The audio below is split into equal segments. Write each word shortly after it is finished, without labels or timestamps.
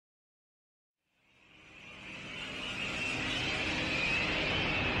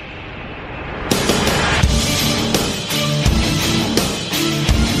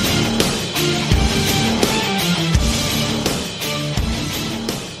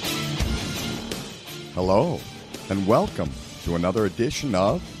Hello, and welcome to another edition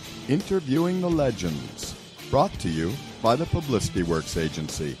of Interviewing the Legends, brought to you by the Publicity Works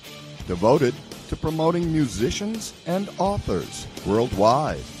Agency, devoted to promoting musicians and authors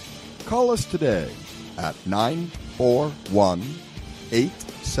worldwide. Call us today at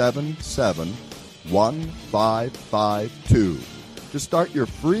 941-877-1552 to start your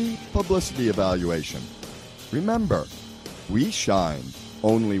free publicity evaluation. Remember, we shine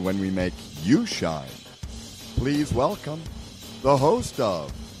only when we make you shine. Please welcome the host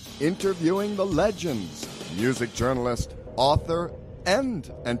of Interviewing the Legends, music journalist, author,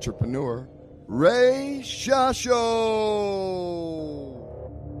 and entrepreneur, Ray Shasho.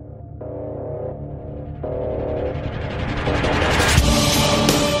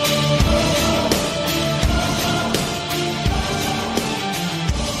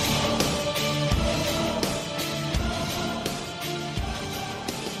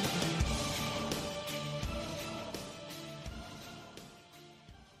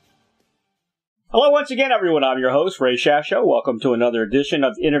 Hello once again, everyone. I'm your host, Ray Shasho. Welcome to another edition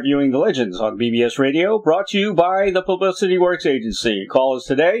of Interviewing the Legends on BBS Radio, brought to you by the Publicity Works Agency. Call us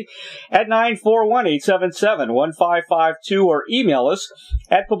today at 941-877-1552 or email us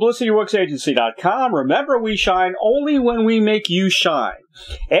at publicityworksagency.com. Remember, we shine only when we make you shine.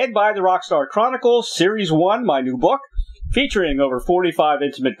 And by the Rockstar Chronicles, Series 1, my new book, featuring over 45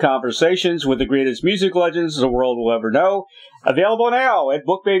 intimate conversations with the greatest music legends the world will ever know. Available now at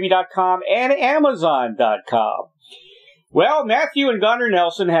bookbaby.com and amazon.com. Well, Matthew and Gunnar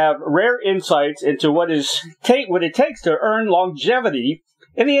Nelson have rare insights into what it takes to earn longevity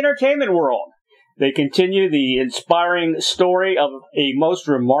in the entertainment world. They continue the inspiring story of a most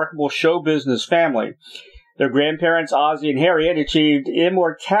remarkable show business family. Their grandparents, Ozzie and Harriet, achieved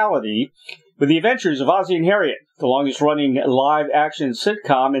immortality with the adventures of Ozzie and Harriet, the longest-running live-action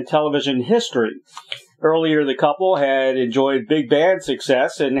sitcom in television history. Earlier, the couple had enjoyed big band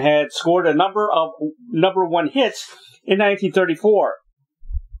success and had scored a number of number one hits in 1934,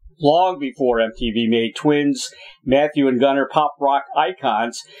 long before MTV made twins Matthew and Gunnar pop rock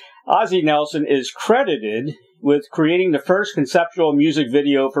icons. Ozzie Nelson is credited with creating the first conceptual music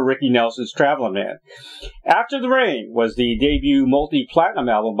video for Ricky Nelson's Travelin Man. After the Rain was the debut multi-platinum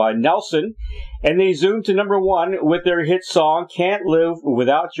album by Nelson, and they zoomed to number one with their hit song Can't Live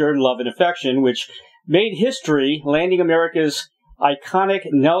Without Your Love and Affection, which made history, landing America's iconic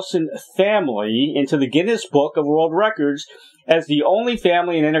Nelson family into the Guinness Book of World Records as the only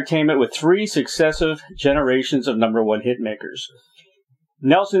family in entertainment with three successive generations of number one hitmakers.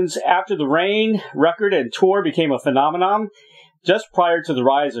 Nelson's After the Rain record and tour became a phenomenon just prior to the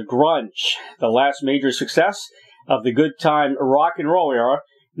rise of grunge, the last major success of the good time rock and roll era.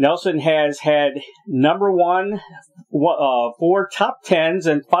 Nelson has had number one, 4 top 10s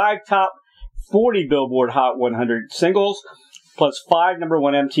and 5 top 40 Billboard Hot 100 singles, plus 5 number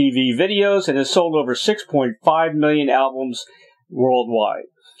one MTV videos, and has sold over 6.5 million albums worldwide.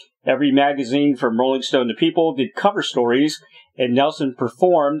 Every magazine from Rolling Stone to People did cover stories, and Nelson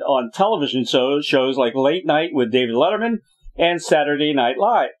performed on television shows like Late Night with David Letterman and Saturday Night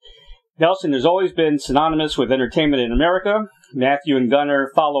Live. Nelson has always been synonymous with entertainment in America. Matthew and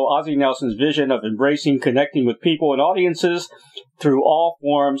Gunnar follow Ozzie Nelson's vision of embracing connecting with people and audiences through all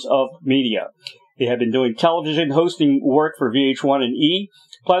forms of media. They have been doing television hosting work for VH1 and E,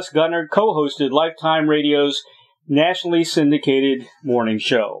 plus Gunnar co-hosted Lifetime Radio's nationally syndicated morning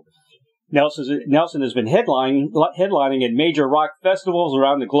show. Nelson has been headlining at major rock festivals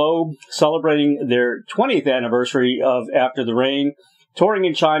around the globe, celebrating their 20th anniversary of After the Rain, touring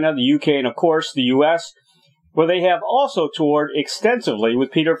in China, the UK, and of course the US, where they have also toured extensively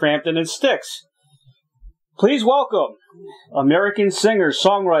with Peter Frampton and Styx. Please welcome American singer,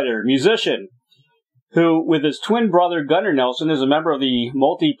 songwriter, musician, who, with his twin brother Gunnar Nelson, is a member of the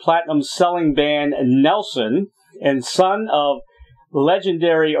multi-platinum selling band Nelson, and son of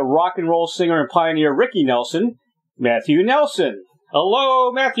legendary rock and roll singer and pioneer Ricky Nelson, Matthew Nelson.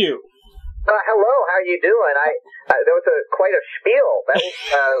 Hello, Matthew. Hello, how you doing? That was quite a spiel. That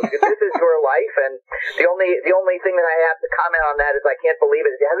was, this is your life, and the only thing that I have to comment on that is I can't believe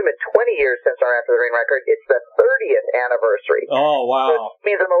it. It hasn't been 20 years since our After the Rain record. It's the 30th anniversary. Oh, wow. So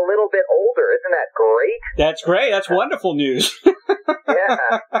it means I'm a little bit older. Isn't that great? That's great. That's wonderful news.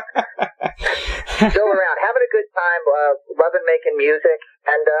 Yeah. Still around, having a good time, loving making music,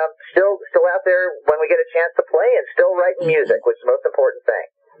 and still out there when we get a chance to play, and still writing music, which is the most important thing.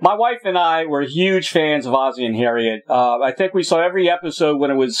 My wife and I were huge fans of Ozzie and Harriet. I think we saw every episode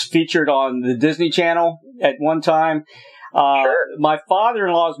when it was featured on the Disney Channel at one time. Sure. My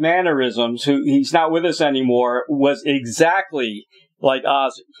father-in-law's mannerisms, who he's not with us anymore, was exactly like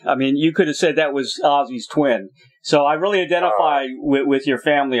Ozzie. I mean, you could have said that was Ozzie's twin. So I really identify with your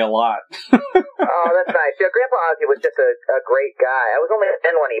family a lot. Oh, that's nice. Yeah, Grandpa Ozzie was just a great guy. I was only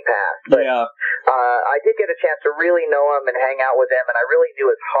 10 when he passed. But, yeah. I did get a chance to really know him and hang out with him, and I really knew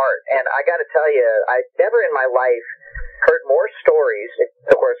his heart. And I got to tell you, I never in my life heard more stories,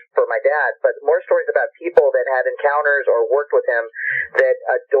 of course, for my dad, but more stories about people that had encounters or worked with him that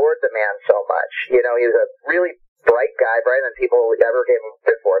adored the man so much. You know, he was a really bright guy, brighter than people ever gave him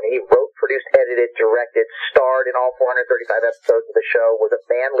credit for. I mean, he wrote, produced, edited, directed, starred in all 435 episodes of the show, was a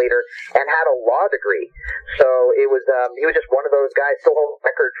band leader, and had a law degree. So it was, he was just one of those guys, still holds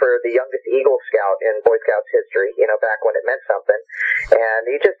record for the youngest Eagle Scout in Boy Scouts history, you know, back when it meant something. And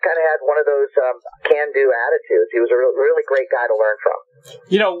he just kind of had one of those can-do attitudes. He was a really great guy to learn from.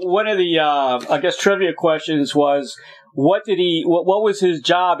 You know, one of the, I guess, trivia questions was, what was his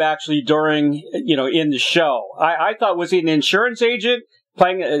job actually during, you know, in the show? I thought, was he an insurance agent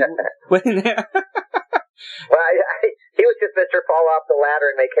playing? Well, he was just Mr. Fall Off the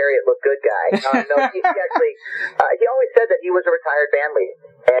Ladder and Make Harriet Look Good guy. No, he actually, he always said that he was a retired band leader.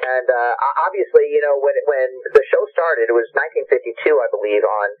 And obviously, you know, when the show started, it was 1952, I believe,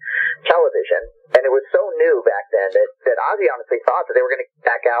 on television. And it was so new back then that Ozzie honestly thought that they were going to get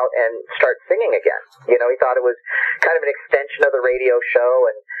back out and start singing again. You know, he thought it was kind of an extension of the radio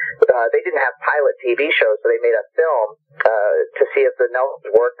show. And they didn't have pilot TV shows, so they made a film to see if the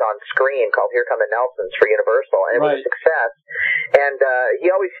Nelsons worked on screen called Here Come the Nelsons for Universal. And it was a success. And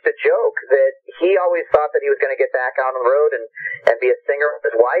he always used to joke that he always thought that he was going to get back out on the road and be a singer with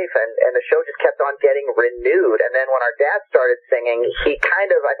his wife, and the show just kept on getting renewed. And then when our dad started singing, he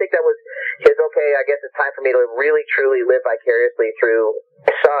kind of, I think that was his, okay, I guess it's time for me to really, truly live vicariously through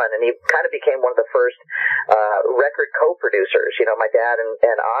my son. And he kind of became one of the first record co-producers. You know, my dad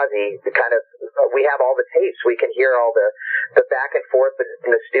and Ozzie kind of, we have all the tapes. We can hear all the back and forth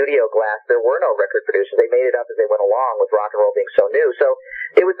in the studio glass. There were no record producers. They made it up as they went along with rock and roll being so new. So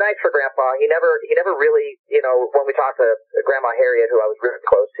it was nice for Grandpa. He never really, you know, when we talked to Grandma Harriet, who I was really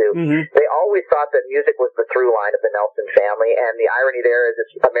close to, they always thought that music was the through line of the Nelson family. And the irony there is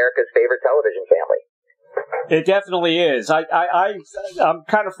it's America's favorite television family. It definitely is. I'm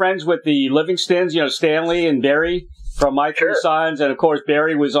kind of friends with the Livingstons, you know, Stanley and Barry from My Three Sons, and of course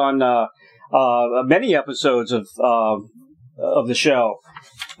Barry was on many episodes of the show.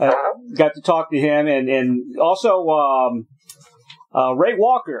 Got to talk to him, and also Ray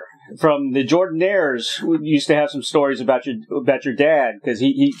Walker from the Jordanaires used to have some stories about your dad, because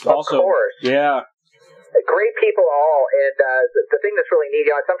he also, of course. Yeah. Great people all, and the thing that's really neat,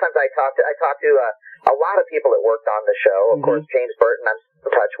 you know, sometimes I talk to a lot of people that worked on the show. Of course, James Burton, I'm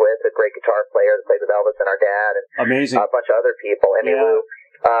in touch with, a great guitar player that played with Elvis and our dad, and amazing, a bunch of other people. And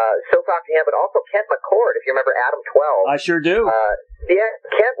still talk to him, but also Kent McCord, if you remember Adam 12. I sure do. Yeah,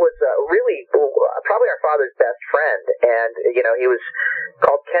 Kent was really probably our father's best friend, and you know, he was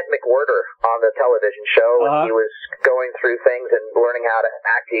called Kent McWhirter on the television show, and he was going through things and learning how to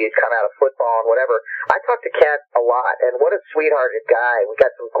act. He'd come out of football and whatever. I talked to Kent a lot, and what a sweethearted guy. We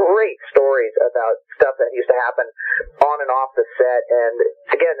got some great stories about stuff that used to happen on and off the set, and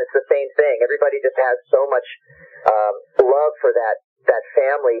again, it's the same thing. Everybody just has so much love for that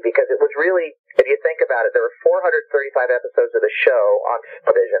family, because it was really, if you think about it, there were 435 episodes of the show on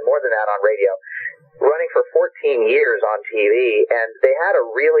television, more than that on radio, running for 14 years on TV, and they had a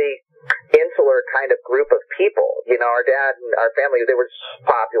really insular kind of group of people. You know, our dad and our family, they were so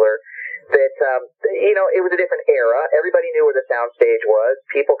popular that, you know, it was a different era. Everybody knew where the soundstage was.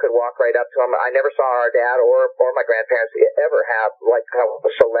 People could walk right up to them. I never saw our dad or my grandparents ever have, like,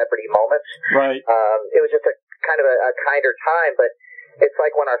 celebrity moments. Right. It was just a kind of a kinder time, but it's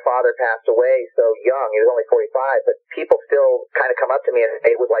like when our father passed away so young, he was only 45, but people still kind of come up to me and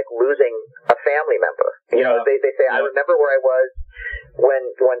it was like losing a family member. You know, they say, I remember where I was when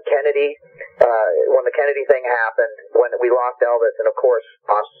Kennedy, when the Kennedy thing happened, when we lost Elvis, and of course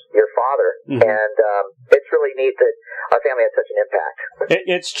lost your father. And it's really neat that our family had such an impact.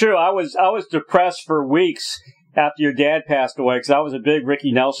 It's true. I was depressed for weeks after your dad passed away, because I was a big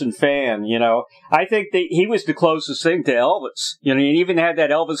Ricky Nelson fan, you know. I think that he was the closest thing to Elvis. You know, he even had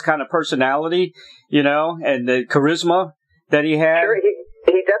that Elvis kind of personality, you know, and the charisma that he had. Sure,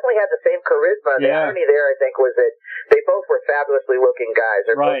 he definitely had the same charisma. The irony there, I think, was that they both were fabulously looking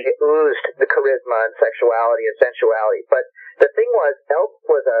guys. They both oozed the charisma and sexuality and sensuality. But the thing was, Elvis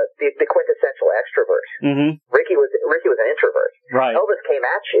was the quintessential extrovert. Ricky was an introvert. Right. Elvis came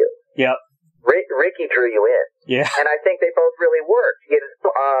at you. Yep. Ricky drew you in. Yeah. And I think they both really worked. You know,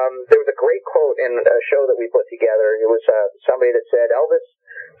 there was a great quote in a show that we put together. It was somebody that said, Elvis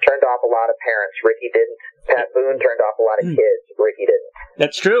turned off a lot of parents. Ricky didn't. Pat Boone turned off a lot of kids. Ricky didn't.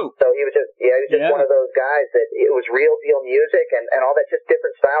 That's true. So he was just, one of those guys that it was real deal music and all that, just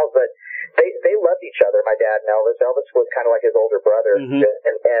different styles, but they loved each other, my dad and Elvis. Elvis was kind of like his older brother. Mm-hmm.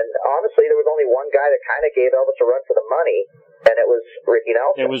 And honestly, there was only one guy that kind of gave Elvis a run for the money, and it was Ricky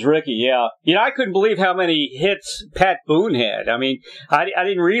Nelson. It was Ricky, yeah. You know, I couldn't believe how many hits Pat Boone had. I mean, I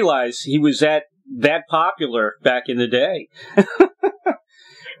didn't realize he was that popular back in the day.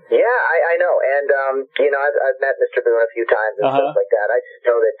 Yeah, I know. And, I've met Mr. Boone a few times and stuff like that. I just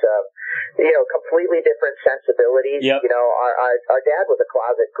know that, completely different sensibilities. Yep. You know, our dad was a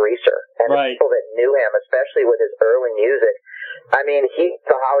closet greaser. And the people that knew him, especially with his early music, I mean, he's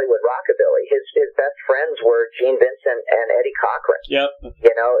the Hollywood rockabilly. His best friends were Gene Vincent and Eddie Cochran. Yep.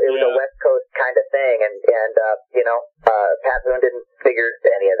 You know, it was a West Coast kind of thing. And Pat Boone didn't figure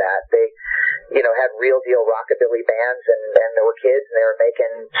any of that. They, had real deal rockabilly bands and there were kids and they were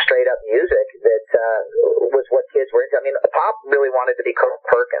making straight up music that was what kids were into. I mean, Pop really wanted to be Carl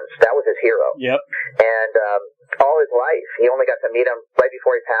Perkins. That was his hero. Yep. And all his life, he only got to meet him right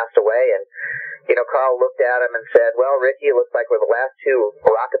before he passed away. And, Carl looked at him and said, well, Ricky, it looks like we're the last two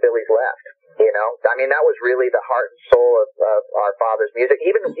rockabillys left. You know, I mean, that was really the heart and soul of our father's music.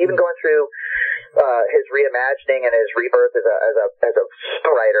 Even going through his reimagining and his rebirth as a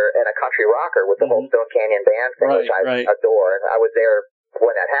songwriter and a country rocker with the whole Stone Canyon Band thing, which I adore. And I was there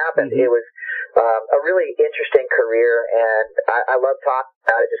when that happened. It was a really interesting career, and I love talking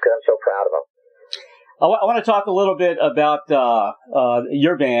about it just because I'm so proud of him. I want to talk a little bit about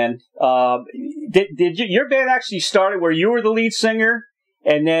your band. Did your band actually started where you were the lead singer?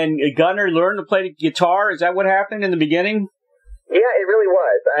 And then Gunnar learned to play the guitar? Is that what happened in the beginning? Yeah, it really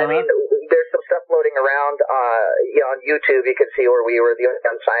was. I mean, there's some stuff floating around on YouTube. You can see where we were the only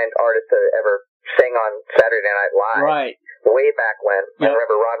unsigned artist to ever sing on Saturday Night Live. Right. Way back when. Yep. I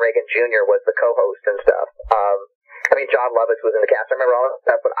remember Ron Reagan Jr. was the co-host and stuff. John Lovitz was in the cast. I remember all that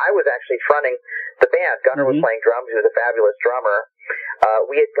stuff. But I was actually fronting the band. Gunnar was playing drums. He was a fabulous drummer.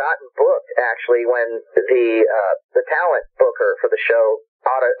 We had gotten booked, actually, when the talent booker for the show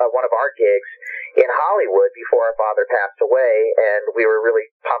one of our gigs in Hollywood before our father passed away, and we were really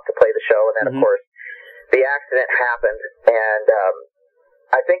pumped to play the show. And then, of course, the accident happened, and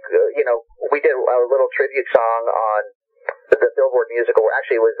I think we did a little tribute song on the Billboard Music Award.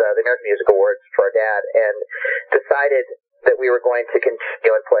 Actually, it was the American Music Awards for our dad, and decided that we were going to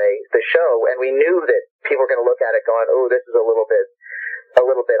continue and play the show. And we knew that people were going to look at it going, "Oh, this is a little bit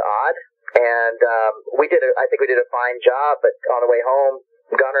odd." And I think we did a fine job, but on the way home,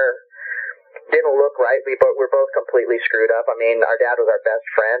 Gunnar didn't look right. We were both completely screwed up. I mean, our dad was our best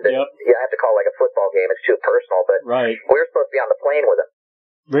friend, and I have to call it like a football game. It's too personal, but we were supposed to be on the plane with him.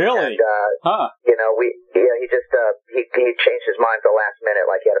 Really? And, he changed his mind at the last minute,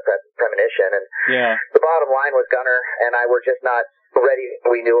 like he had a premonition. And the bottom line was Gunnar and I were just not ready.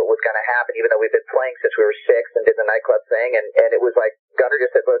 We knew it was going to happen, even though we've been playing since we were 6 and did the nightclub thing. And it was like Gunnar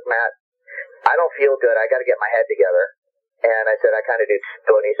just said, "Look, Matt, I don't feel good. I got to get my head together." And I said, "I kind of do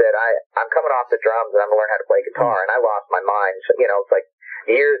too." And he said, I'm coming off the drums and I'm going to learn how to play guitar. And I lost my mind. So, it's like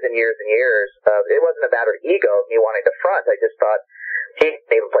years and years and years. It wasn't a matter of ego of me wanting to front. I just thought he didn't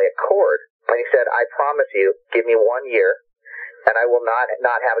even play a chord. And he said, "I promise you, give me 1 year and I will not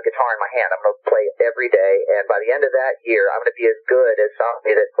have a guitar in my hand. I'm going to play every day. And by the end of that year, I'm going to be as good as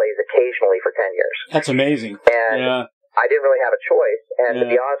somebody that plays occasionally for 10 years. That's amazing. And I didn't really have a choice. And to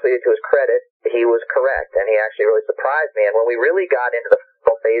be honest with you, to his credit, he was correct. And he actually really surprised me. And when we really got into the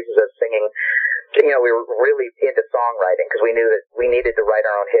final phases of singing, we were really into songwriting because we knew that we needed to write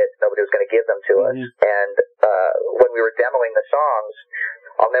our own hits. Nobody was going to give them to us. And when we were demoing the songs,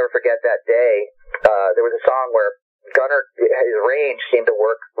 I'll never forget that day. There was a song where Gunnar, his range seemed to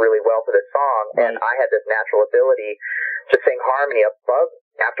work really well for this song, and I had this natural ability to sing harmony above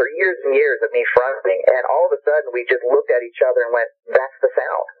after years and years of me fronting, and all of a sudden we just looked at each other and went, "That's the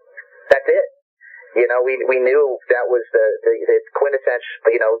sound. That's it." We knew that was the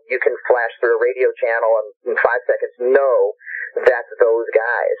quintessential, you can flash through a radio channel and in 5 seconds know that's those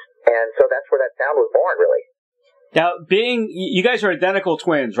guys. And so that's where that sound was born, really. Now, you guys are identical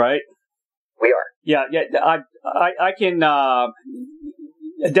twins, right? We are. Yeah. I can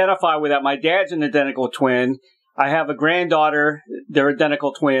identify with that. My dad's an identical twin. I have a granddaughter. They're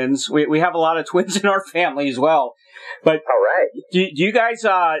identical twins. We have a lot of twins in our family as well. But all right. Do you guys,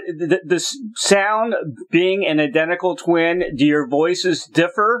 the sound being an identical twin, do your voices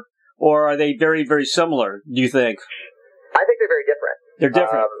differ, or are they very, very similar, do you think? I think they're very different. They're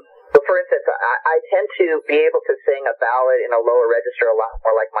different. But for instance, I tend to be able to sing a ballad in a lower register a lot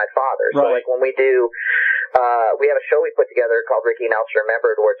more like my father. So Right. like when we do, we have a show we put together called Ricky Nelson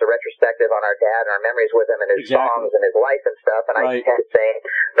Remembered, where it's a retrospective on our dad and our memories with him and his Exactly. songs and his life and stuff. And Right. I tend to sing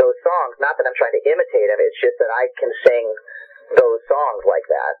those songs. Not that I'm trying to imitate him. It's just that I can sing those songs like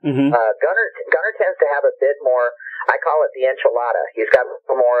that. Mm-hmm. Gunnar tends to have a bit more, I call it the enchilada. He's got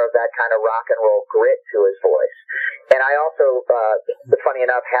more of that kind of rock and roll grit to his voice. And I also, funny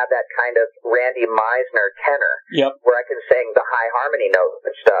enough, have that kind of Randy Meisner tenor, Yep. where I can sing the high harmony notes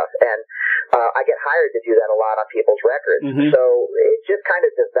and stuff. And I get hired to do that a lot on people's records. Mm-hmm. So it just kind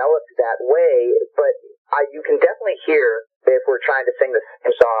of developed that way. But you can definitely hear, if we're trying to sing the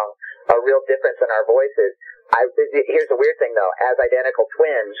same song, a real difference in our voices. Here's the weird thing, though. As identical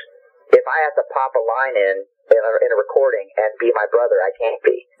twins, if I have to pop a line in a recording and be my brother, I can't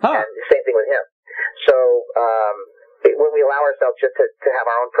be. Huh. And the same thing with him. So when we allow ourselves just to have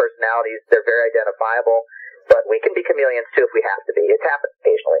our own personalities, they're very identifiable. But we can be chameleons, too, if we have to be. It's happened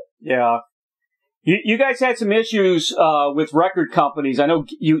occasionally. Yeah. You guys had some issues with record companies. I know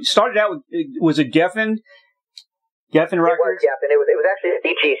you started out with, was it Geffen? Geffen Records? It was Geffen. It was actually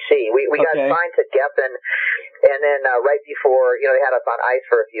DGC. We got Okay. signed to Geffen, and then right before, they had us on ice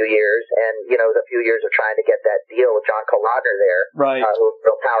for a few years, and, it was a few years of trying to get that deal with John Colodner there, Right. who was a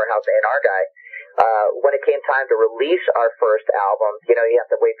real powerhouse A&R guy. When it came time to release our first album, you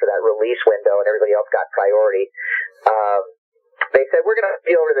have to wait for that release window, and everybody else got priority. They said, we're going to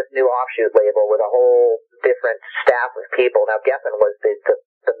be over this new offshoot label with a whole different staff of people. Now, Geffen was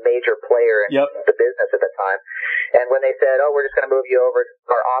the major player in Yep. the business at the time. And when they said, we're just going to move you over to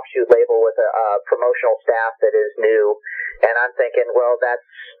our offshoot label with a promotional staff that is new, and I'm thinking, well,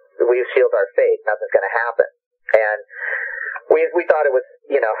 we've sealed our fate. Nothing's going to happen. And we thought it was,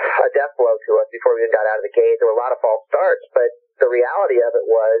 a death blow to us before we even got out of the gate. There were a lot of false starts, but the reality of it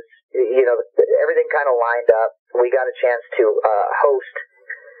was, everything kind of lined up. We got a chance to host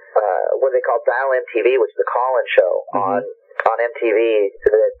what they call Dial MTV, which is the call-in show on MTV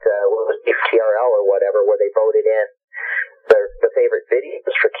that was TRL or whatever, where they voted in the favorite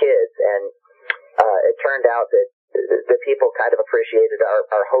videos for kids. And it turned out that the people kind of appreciated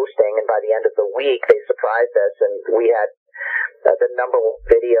our hosting, and by the end of the week, they surprised us, and we had the number one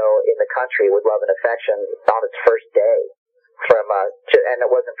video in the country with Love and Affection on its first day. And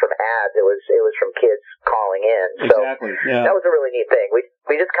it wasn't from ads; it was from kids calling in. So Exactly. Yeah. that was a really neat thing.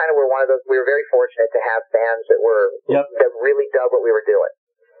 We just kind of were one of those. We were very fortunate to have fans that really dug what we were doing.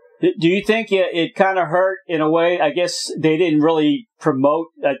 Do you think it kind of hurt in a way? I guess they didn't really promote.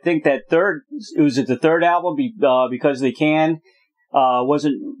 I think that the third album because they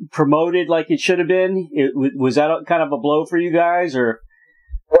wasn't promoted like it should have been. Was that kind of a blow for you guys, or?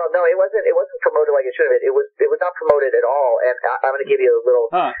 Well, no, it wasn't promoted like it should have been. It was not promoted at all. And I'm going to give you a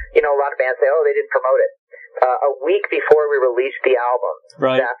little. A lot of bands say, they didn't promote it. A week before we released the album,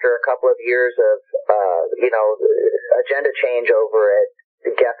 right. After a couple of years of agenda change over at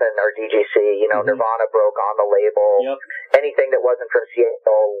Geffen or DGC, Nirvana broke on the label. Yep. Anything that wasn't from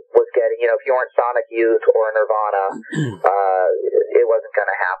Seattle was getting, if you weren't Sonic Youth or Nirvana, it wasn't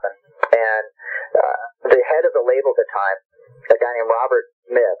going to happen. And the head of the label at the time, a guy named Robert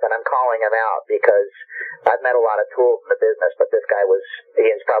Smith, and I'm calling him out because I've met a lot of tools in the business, but this guy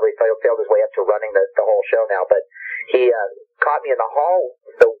he's probably failed his way up to running the whole show now, but he caught me in the hall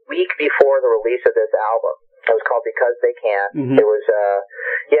the week before the release of this album. It was called Because They Can. Mm-hmm. It was,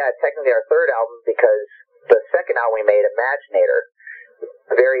 technically our third album because the second album we made, Imaginator,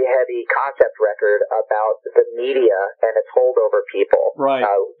 a very heavy concept record about the media and its holdover people. Right.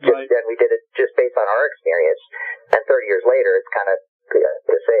 And we did it just based on our experience. And 30 years later, it's kind of,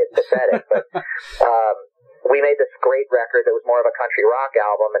 to say it's pathetic, but we made this great record that was more of a country rock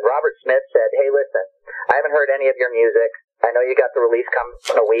album. And Robert Smith said, hey, listen, I haven't heard any of your music. I know you got the release coming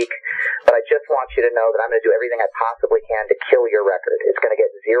in a week, but I just want you to know that I'm going to do everything I possibly can to kill your record. It's going to get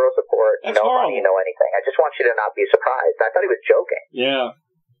zero support, no money, no anything. I just want you to not be surprised. I thought he was joking. Yeah.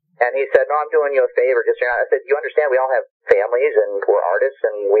 And he said, no, I'm doing you a favor. I said, you understand we all have families and we're artists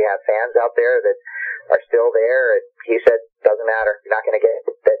and we have fans out there that are still there. And he said, doesn't matter. You're not going to get it.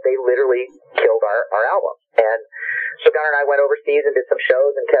 That they literally killed our album. And so Gunnar and I went overseas and did some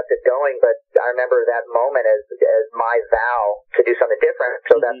shows and kept it going. But I remember that moment as my vow to do something different.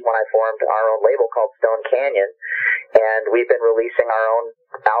 So that's when I formed our own label called Stone Canyon. And we've been releasing our own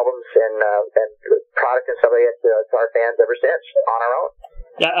albums and product and stuff like that to our fans ever since on our own.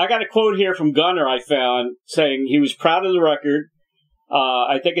 Yeah, I got a quote here from Gunnar I found saying he was proud of the record.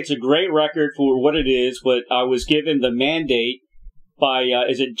 I think it's a great record for what it is, but I was given the mandate by,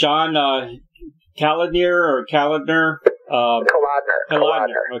 is it John Calendar or Calendar? Colodner.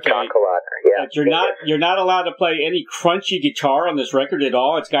 Kalodner. Okay. John Kalodner. Yeah. But you're not allowed to play any crunchy guitar on this record at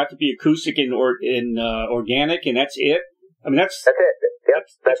all. It's got to be acoustic and organic, and that's it. I mean, that's it. Yep.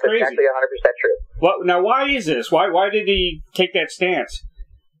 That's crazy. Exactly 100% true. Well, now, why is this? Why did he take that stance?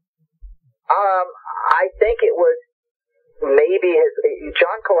 I think it was maybe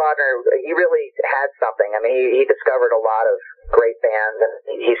John Kalodner, he really had something. I mean, he discovered a lot of great bands,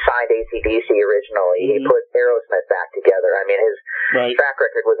 and he signed AC/DC originally. Mm-hmm. He put Aerosmith back together. I mean, his track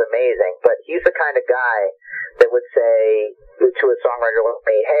record was amazing, but he's the kind of guy that would say to a songwriter like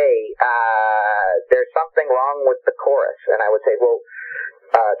me, hey, there's something wrong with the chorus. And I would say, well,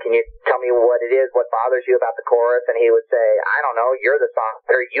 can you tell me what it is, what bothers you about the chorus? And he would say, I don't know, you're the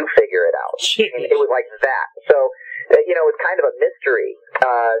songwriter, you figure it out. And it was like that. So, it's kind of a mystery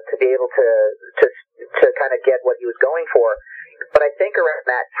to be able to kind of get what he was going for. But I think around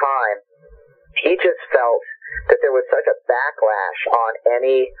that time, he just felt that there was such a backlash on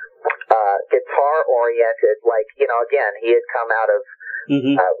any guitar-oriented, like, again, he had come out of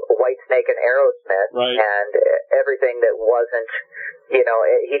Whitesnake and Aerosmith, and everything that wasn't,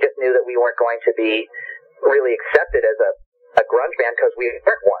 he just knew that we weren't going to be really accepted as a grunge band because we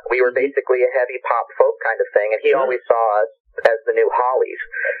weren't one. We were basically a heavy pop folk kind of thing, and he always saw us as the new Hollies,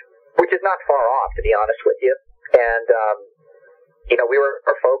 which is not far off, to be honest with you. And, we were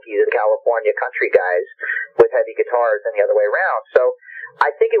folky, the California country guys with heavy guitars and the other way around. So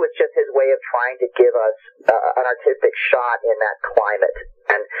I think it was just his way of trying to give us an artistic shot in that climate.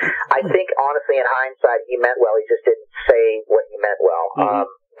 And I think, honestly, in hindsight, he meant well. He just didn't say what he meant well.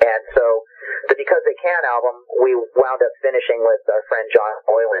 And so the Because They Can album, we wound up finishing with our friend John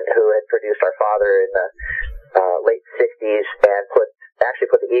Boylan, who had produced our father in the late 60s and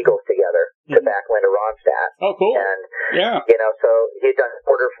actually put the Eagles together to back Linda Ronstadt. Oh, cool. And, so he'd done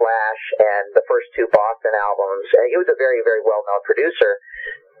Quarter Flash and the first two Boston albums. He was a very, very well-known producer,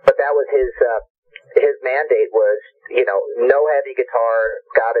 but that was his mandate was, no heavy guitar,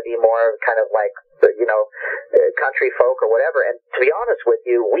 gotta be more kind of like, country folk or whatever. And to be honest with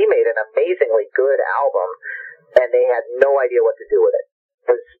you, we made an amazingly good album, and they had no idea what to do with it.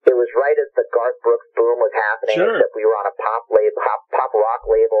 It was right as the Garth Brooks boom was happening, except we were on a pop rock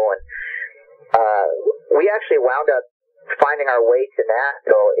label, and we actually wound up finding our way to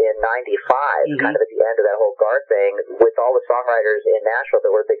Nashville in '95, kind of at the end of that whole Garth thing, with all the songwriters in Nashville that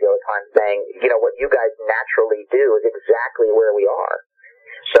were big at the time saying, what you guys naturally do is exactly where we are.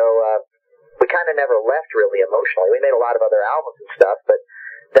 So we kind of never left really emotionally. We made a lot of other albums and stuff, but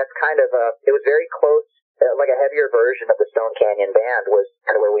that's kind of it was very close. Like a heavier version of the Stone Canyon Band was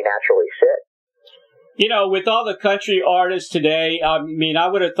kind of where we naturally sit. With all the country artists today, I mean, I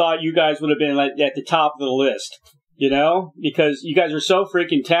would have thought you guys would have been at the top of the list, because you guys are so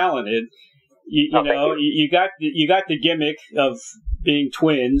freaking talented. You got the gimmick of being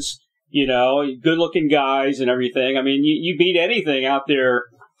twins, good-looking guys and everything. I mean, you beat anything out there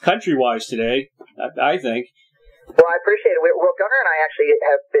country-wise today, I think. Well, I appreciate it. Well, Gunnar and I actually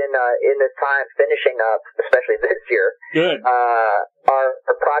have been in this time finishing up, especially this year,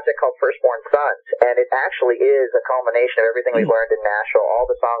 our project called Firstborn Sons, and it actually is a culmination of everything we've learned in Nashville,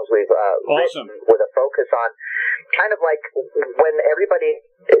 all the songs we've written with a focus on kind of like when everybody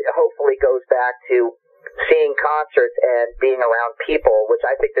hopefully goes back to seeing concerts and being around people, which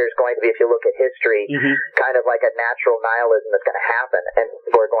I think there's going to be, if you look at history, kind of like a natural nihilism that's going to happen, and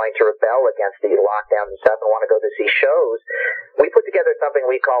we're going to rebel against these lockdowns and stuff and want to go to see shows. We put together something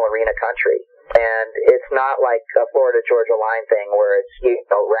we call Arena Country, and it's not like a Florida Georgia line thing where it's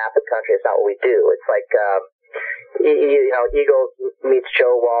rapid country. It's not what we do. It's like Eagles meets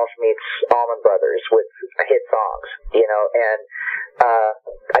Joe Walsh meets Allman Brothers with hit songs, and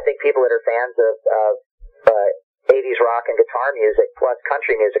I think people that are fans of 80s rock and guitar music plus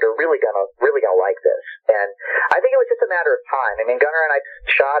country music are really gonna like this. And I think it was just a matter of time. I mean, Gunnar and I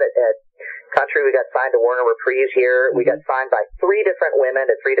shot at country. We got signed to Warner Reprise here. We got signed by 3 different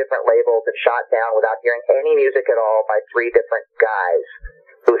women at 3 different labels and shot down without hearing any music at all by 3 different guys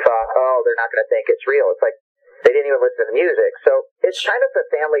who thought, they're not going to think it's real. It's like they didn't even listen to the music. So it's kind of the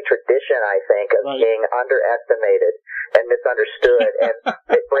family tradition, I think, of being underestimated and misunderstood, and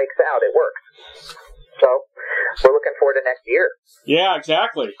it breaks out. It works. So we're looking forward to next year. Yeah,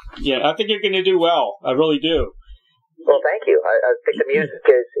 exactly. Yeah, I think you're going to do well. I really do. Well, thank you. I think the music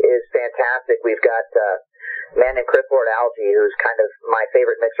is fantastic. We've got man named Chris Lord Algie, who's kind of my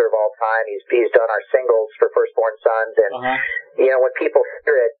favorite mixer of all time. He's done our singles for Firstborn Sons, and when people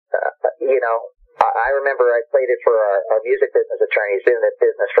hear it, I remember I played it for our music business attorney. He's been in this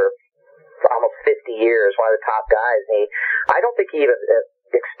business for almost 50 years, one of the top guys. And I don't think he even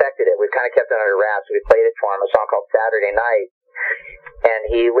expected it. We've kind of kept it under wraps. We played it for him, a song called Saturday Night. and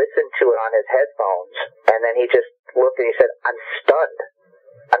he listened to it on his headphones, and then he just looked and he said, "I'm stunned.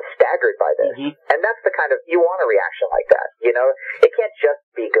 I'm staggered by this." And that's the kind of, you want a reaction like that. You know, it can't just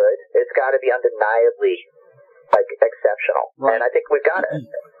be good. It's got to be undeniably, like, exceptional. Right. And I think we've got it.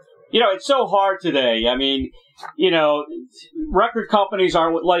 You know, it's so hard today. I mean, you know, record companies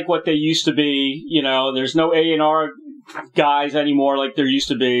aren't like what they used to be. You know, there's no A&R guys anymore like there used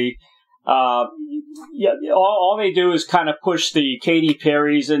to be. Yeah, all they do is kind of push the Katy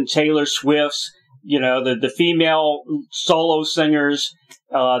Perrys and Taylor Swifts, you know, the female solo singers.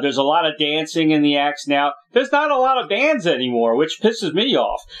 There's a lot of dancing in the acts now. There's not a lot of bands anymore, which pisses me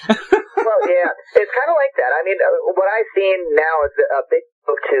off. Well, yeah, it's kind of like that. I mean, what I've seen now is a big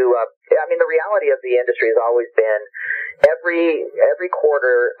move to, I mean, the reality of the industry has always been every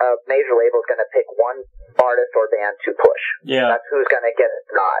quarter a major label is going to pick one artist or band to push. Yeah. That's who's going to get a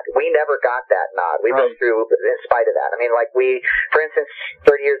nod. We never got that nod. We went through in spite of that. I mean, like for instance,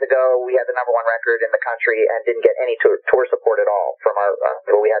 30 years ago, we had the #1 record in the country and didn't get any tour support at all from our,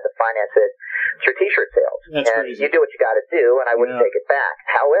 we had to finance it through t-shirt sales. That's and crazy. You do what you got to do, and I wouldn't take it back.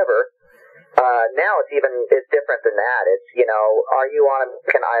 However, now it's different than that. It's, you know, are you on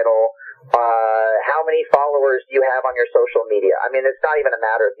American Idol? How many followers do you have on your social media? I mean, it's not even a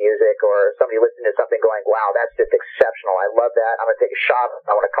matter of music or somebody listening to something going, wow, that's just exceptional. I love that. I'm going to take a shot.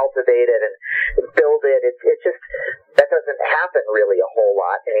 I want to cultivate it and build it. It's just, that doesn't happen really a whole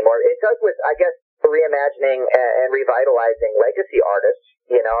lot anymore. It does with, I guess, reimagining and revitalizing legacy artists,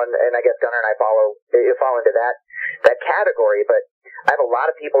 you know, and I guess Gunnar and I fall into that category, but I have a lot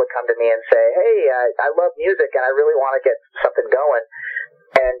of people that come to me and say, hey, I love music and I really want to get something going.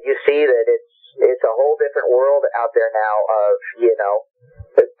 And you see that it's a whole different world out there now of, you know,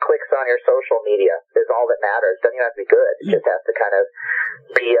 the clicks on your social media is all that matters. It doesn't even have to be good. It just has to kind of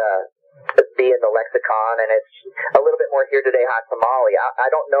be in the lexicon, and it's a little bit more here today, hot tamale. I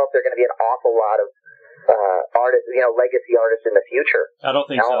don't know if there are going to be an awful lot of artists, you know, legacy artists in the future. I don't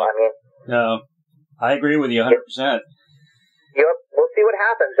think so. I mean, no, I agree with you 100%. Yep, we'll see what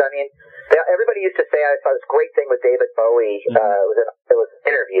happens. I mean, everybody used to say, I saw this great thing with David Bowie. It was an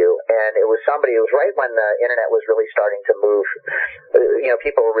interview, and it was somebody, it was right when the internet was really starting to move. You know,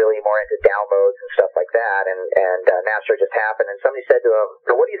 people were really more into downloads and stuff like that, and Napster just happened. And somebody said to him,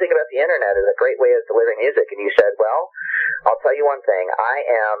 what do you think about the internet as a great way of delivering music? And he said, well, I'll tell you one thing. I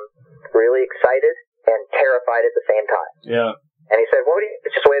am really excited and terrified at the same time. Yeah. And he said,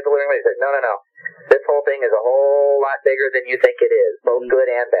 it's just a way of delivering music. He said, no. This whole thing is a whole lot bigger than you think it is, both good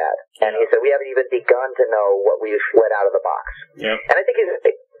and bad. And he said, we haven't even begun to know what we've let out of the box. Yeah. And I think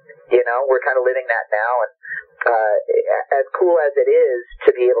you know, we're kind of living that now. And as cool as it is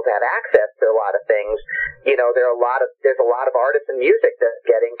to be able to have access to a lot of things, you know, there's a lot of artists and music that's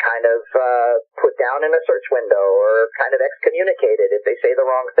getting kind of put down in a search window or kind of excommunicated if they say the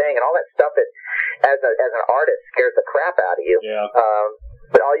wrong thing, and all that stuff that as an artist scares the crap out of you. Yeah.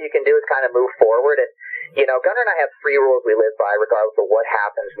 But all you can do is kind of move forward. And, you know, Gunnar and I have 3 rules we live by regardless of what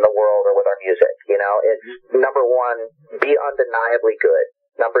happens in the world or with our music. You know, it's number 1, be undeniably good.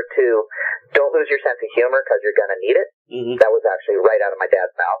 Number 2, don't lose your sense of humor because you're going to need it. That was actually right out of my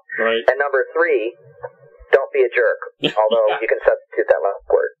dad's mouth. Right. And number 3, don't be a jerk, although you can substitute that last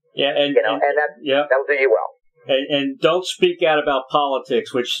word. Yeah, and that'll do you well. And don't speak out about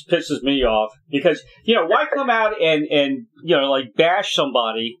politics, which pisses me off. Because, you know, why come out and you know, like, bash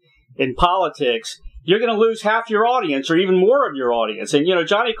somebody in politics? You're going to lose half your audience or even more of your audience. And, you know,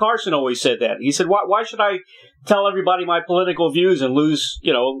 Johnny Carson always said that. He said, why should I tell everybody my political views and lose,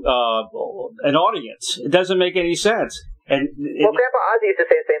 you know, an audience? It doesn't make any sense. And Grandpa Ozzie used to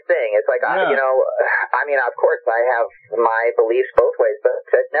say the same thing. It's like, you know, I mean, of course, I have my beliefs both ways, but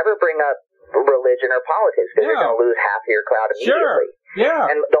never bring up religion or politics because you're going to lose half of your crowd immediately. Sure. Yeah.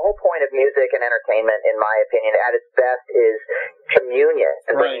 And the whole point of music and entertainment, in my opinion, at its best is communion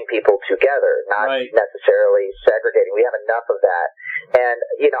and bringing people together, not necessarily segregating. We have enough of that. And,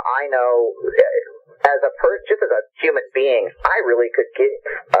 you know, I know just as a human being, I really could give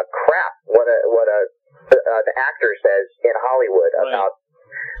a crap what the actor says in Hollywood about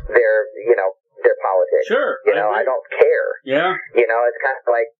their politics. Sure. You know, I don't care. Yeah. You know, it's kind of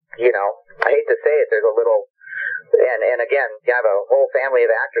like, you know, I hate to say it, there's a little, and again, you have a whole family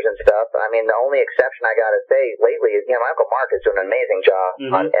of actors and stuff. I mean, the only exception I gotta say lately is, you know, my Uncle Mark is doing an amazing job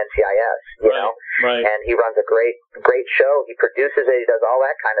on NCIS, you know, and he runs a great show. He produces it, he does all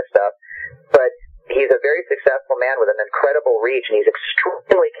that kind of stuff, but he's a very successful man with an incredible reach, and he's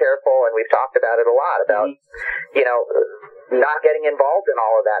extremely careful, and we've talked about it a lot, about, you know, not getting involved in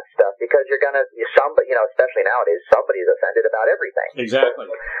all of that stuff, because you're gonna, you know, especially nowadays, somebody's offended about everything. Exactly.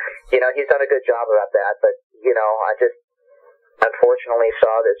 But, you know, he's done a good job about that, but, you know, unfortunately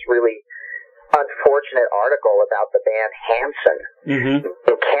saw this really unfortunate article about the band Hanson being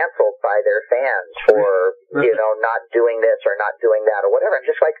canceled by their fans for, you know, not doing this or not doing that or whatever. I'm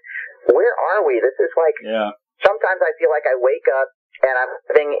just like, where are we? This is like, sometimes I feel like I wake up and I'm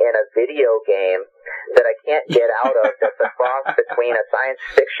living in a video game that I can't get out of, that's a cross between a science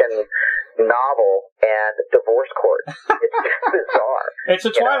fiction novel and divorce court. It's just bizarre. It's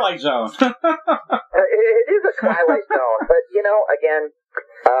a Twilight Zone. It is a Twilight Zone. But, you know, again,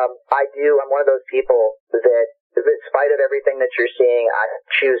 I'm one of those people that, in spite of everything that you're seeing, I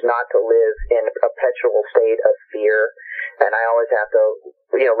choose not to live in a perpetual state of fear. And I always have to,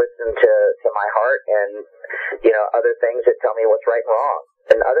 you know, listen to my heart and, you know, other things that tell me what's right and wrong.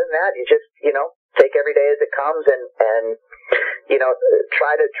 And other than that, you just, you know, take every day as it comes and you know,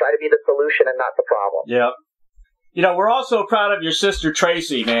 try to be the solution and not the problem. Yeah. You know, we're also proud of your sister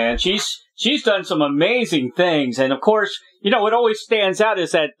Tracy, man. She's done some amazing things, and of course, you know, what always stands out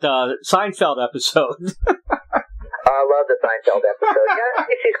is that Seinfeld episode. I love the Seinfeld episode. Yeah,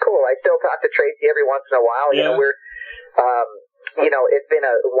 she's cool. I still talk to Tracy every once in a while. You know, we're, you know, it's been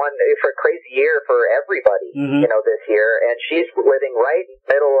a crazy year for everybody. You know, this year, and she's living right in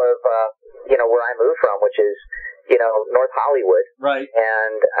the middle of, you know, where I moved from, which is, you know, North Hollywood. Right.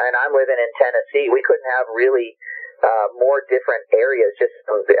 And I'm living in Tennessee. We couldn't have really more different areas just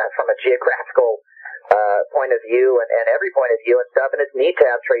from a geographical point of view and every point of view and stuff. And it's neat to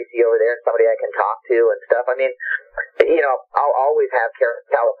have Tracy over there and somebody I can talk to and stuff. I mean, you know, I'll always have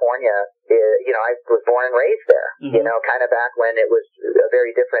California. You know, I was born and raised there, you know, kind of back when it was a very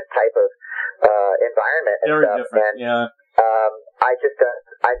different type of environment and very stuff. Different, and,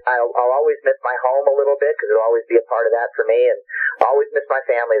 I'll always miss my home a little bit because it'll always be a part of that for me, and I'll always miss my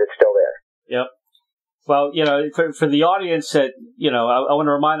family that's still there. Yep. Well, you know, for the audience that, you know, I want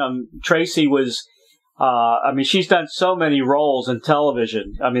to remind them, Tracy was, I mean, she's done so many roles in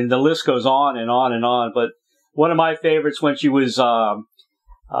television. I mean, the list goes on and on and on, but one of my favorites when she was,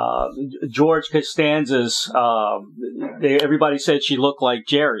 George Costanza's, everybody said she looked like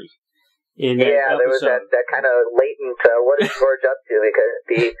Jerry. There was that kind of latent, what is George up to? Because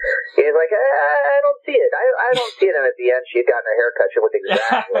he's like, I don't see it. I don't see it. And at the end, she had gotten her hair cut. She looked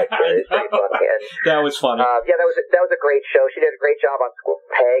exactly like her. It's pretty funny. And, that was funny. That was a great show. She did a great job on School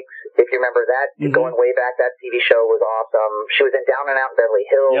Pegs. If you remember that, going way back, that TV show was awesome. She was in Down and Out in Beverly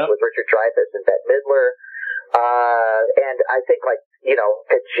Hills with Richard Dreyfuss and Bette Midler. And I think, like, you know,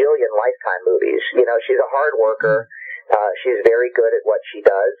 a jillion Lifetime movies. You know, she's a hard worker. She's very good at what she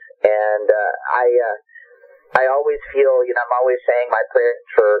does, and I always feel, you know, I'm always saying my prayers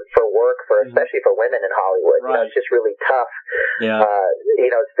for work, especially for women in Hollywood. Right. You know, it's just really tough. Yeah.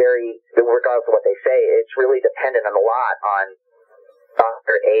 You know, it's very, regardless of what they say, it's really dependent on a lot on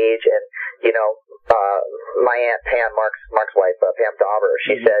their age. And, you know, my Aunt Pam, Mark's wife, Pam Dauber,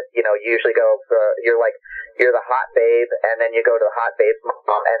 she said, you know, you usually go, you're the hot babe, and then you go to the hot babe's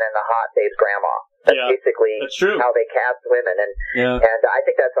mom, and then the hot babe's grandma. That's basically how they cast women, and I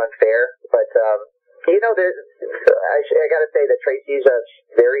think that's unfair. But you know, I got to say that Tracy's a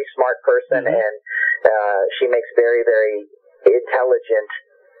very smart person, and she makes very, very intelligent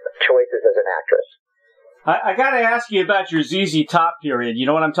choices as an actress. I got to ask you about your ZZ Top period. You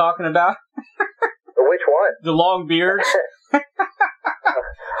know what I'm talking about? Which one? The long beards. I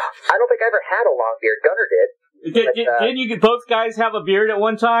don't think I ever had a long beard. Gunnar did. Didn't you both guys have a beard at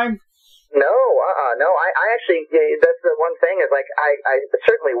one time? No, no. I actually, that's the one thing is, like, I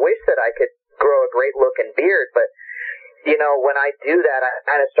certainly wish that I could grow a great looking beard, but, you know, when I do that, I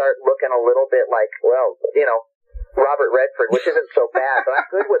kind of start looking a little bit like, well, you know, Robert Redford, which isn't so bad, but I'm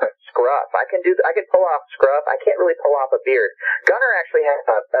good with a scruff. I can pull off scruff. I can't really pull off a beard. Gunnar actually has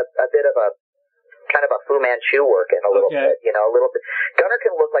a bit of a kind of a Fu Manchu work in a little bit, you know, a little bit. Gunnar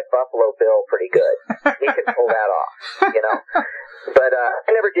can look like Buffalo Bill pretty good. He can pull that off, you know. But I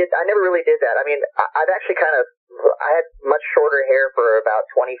never really did that. I mean, I've actually I had much shorter hair for about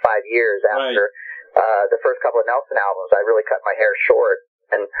 25 years after the first couple of Nelson albums. I really cut my hair short,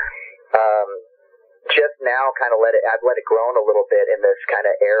 and just now I've let it grow a little bit in this kind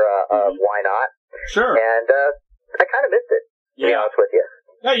of era of why not. Sure. And I kind of missed it, to be honest with you.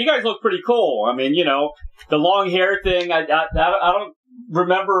 Yeah, you guys look pretty cool. I mean, you know, the long hair thing, I don't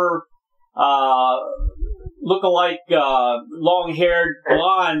remember look-alike long-haired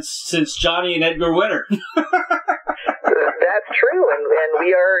blondes since Johnny and Edgar Winter. That's true, and we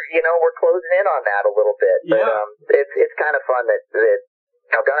are, you know, we're closing in on that a little bit. But it's kind of fun that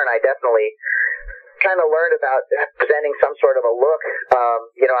you know, Gunnar and I definitely kind of learned about presenting some sort of a look.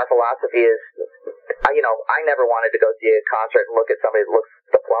 You know, our philosophy is, you know, I never wanted to go see a concert and look at somebody that looks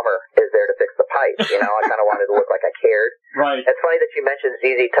the plumber is there to fix the tights. You know, I kind of wanted to look like I cared. Right. It's funny that you mentioned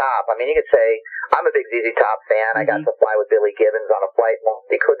ZZ Top. I mean, you could say I'm a big ZZ Top fan. I got to fly with Billy Gibbons on a flight. Well,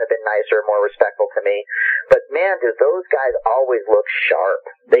 he couldn't have been nicer, more respectful to me. But man, do those guys always look sharp.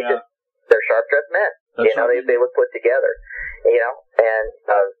 They're sharp dressed men. That's right. They look put together. You know, and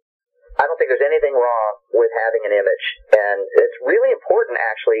I don't think there's anything wrong with having an image, and it's really important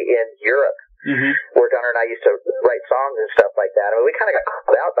actually in Europe. Where Gunnar and I used to write songs and stuff like that. I mean, we kind of got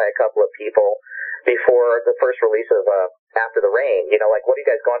called out by a couple of people before the first release of After the Rain. You know, like, what are you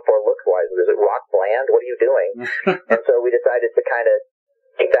guys going for looks-wise? Is it rock bland? What are you doing? And so we decided to kind of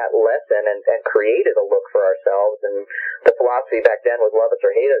take that lesson and created a look for ourselves. And the philosophy back then was love us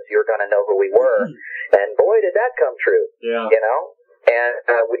or hate us, you're going to know who we were. And boy, did that come true. Yeah. You know? And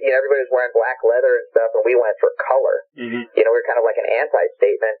everybody was wearing black leather and stuff, and we went for color. You know, we were kind of like an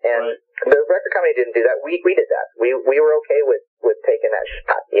anti-statement. And the record company didn't do that. We did that. We were okay with taking that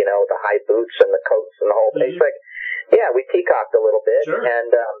shot, you know, the high boots and the coats and the whole thing. It's like, yeah, we peacocked a little bit. Sure.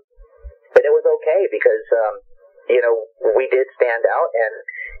 And it was okay because, you know, we did stand out. And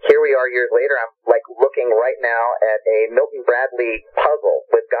here we are years later. I'm like looking right now at a Milton Bradley puzzle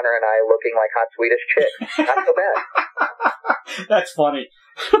with Gunnar and I looking like hot Swedish chicks. Not so bad. That's funny.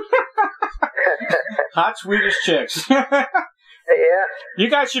 Hot Swedish chicks. Yeah.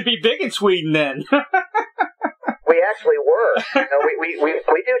 You guys should be big in Sweden then. We actually were. You know,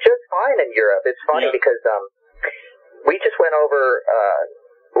 we do just fine in Europe. It's funny because we just went over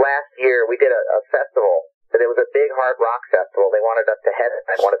last year. We did a festival. There was a big hard rock festival. They wanted us to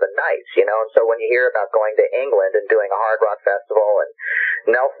headline one of the nights, you know. And so when you hear about going to England and doing a hard rock festival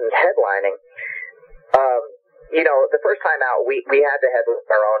and Nelson's headlining, you know, the first time out, we had to headline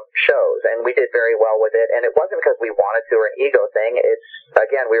our own shows, and we did very well with it. And it wasn't because we wanted to or an ego thing. It's,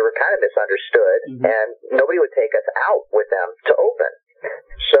 again, we were kind of misunderstood, and nobody would take us out with them to open.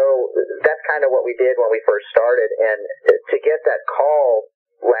 So that's kind of what we did when we first started. And to get that call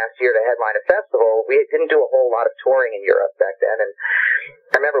last year to headline a festival, we didn't do a whole lot of touring in Europe back then. And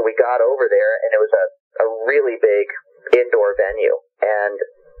I remember we got over there, and it was a really big indoor venue. And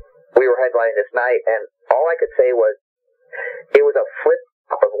we were headlining this night, and all I could say was it was a flip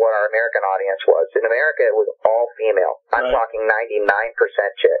of what our American audience was. In America, it was all female. I'm talking 99%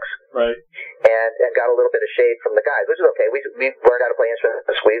 chicks. Right. And got a little bit of shade from the guys, which is okay. We learned how to play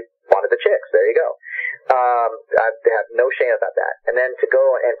instruments. We wanted the chicks. There you go. I have no shame about that. And then to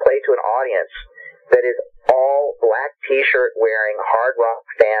go and play to an audience that is all black T-shirt wearing hard rock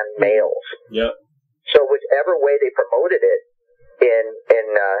fan males. Yep. So whichever way they promoted it in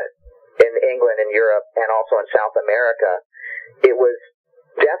England and Europe and also in South America, it was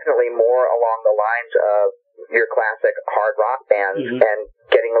definitely more along the lines of your classic hard rock bands and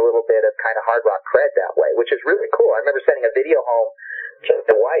getting a little bit of kind of hard rock cred that way, which is really cool. I remember sending a video home to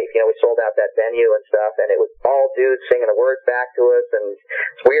the wife. You know, we sold out that venue and stuff, and it was all dudes singing the words back to us, and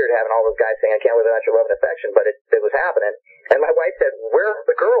it's weird having all those guys saying, I can't live without your love and affection, but it was happening. And my wife said, where are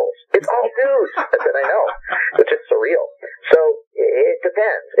the girls? It's all dudes. I said, I know. It's just surreal. So it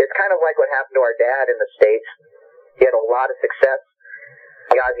depends. It's kind of like what happened to our dad in the States. He had a lot of success.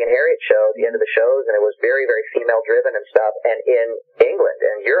 The Ozzie and Harriet show, the end of the shows, and it was very, very female-driven and stuff. And in England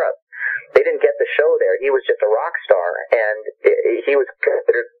and Europe, they didn't get the show there. He was just a rock star, and he was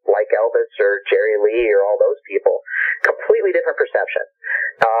considered like Elvis or Jerry Lee or all those people. Completely different perception.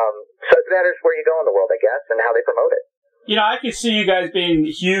 So it matters where you go in the world, I guess, and how they promote it. You know, I could see you guys being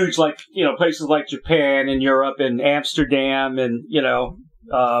huge, like, you know, places like Japan and Europe and Amsterdam and, you know,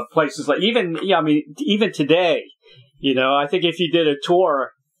 places like even today. You know, I think if you did a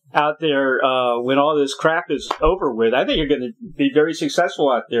tour out there when all this crap is over with, I think you're going to be very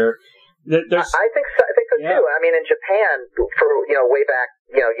successful out there. I think so too. I mean, in Japan, for way back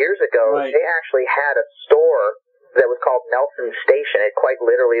years ago, they actually had a store that was called Nelson Station. It quite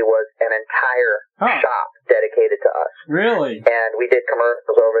literally was an entire shop dedicated to us. Really? And we did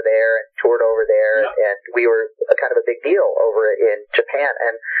commercials over there and toured over there, and we were kind of a big deal over in Japan.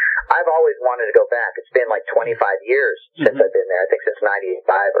 And I've always wanted to go back. It's been like 25 years since I've been there. I think since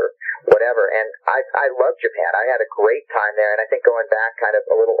 95 or whatever. And I love Japan. I had a great time there. And I think going back kind of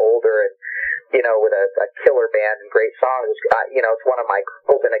a little older and, with a killer band and great songs, it's one of my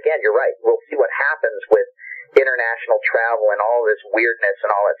goals. And again, you're right. We'll see what happens with international travel and all this weirdness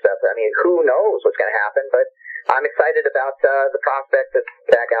and all that stuff. I mean, who knows what's going to happen, but I'm excited about the prospect of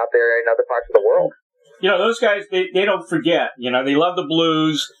back out there in other parts of the world. You know, those guys, they don't forget. You know, they love the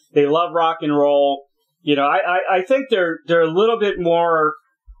blues. They love rock and roll. You know, I think they're a little bit more,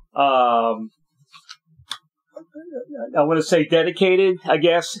 I want to say dedicated, I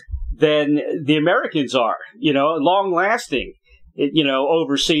guess, than the Americans are. You know, long lasting.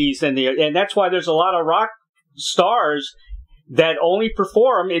 overseas, and that's why there's a lot of rock stars that only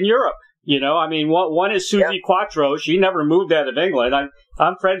perform in Europe. One is Susie Quattro. She never moved out of England.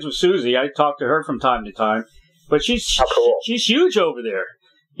 I'm friends with Susie. I talk to her from time to time, but she's huge over there.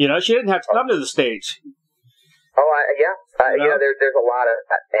 She didn't have to come to the States. There's a lot of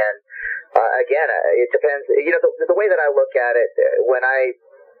that, and again, it depends. The way that I look at it, when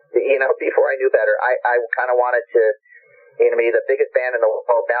before I knew better, I kind of wanted to be the biggest band in the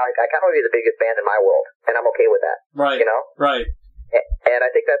world. Now I kind of want to be the biggest band in my world, and I'm okay with that. Right. Right. And I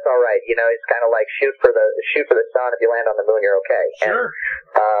think that's all right. It's kind of like shoot for the sun. If you land on the moon, you're okay. Sure.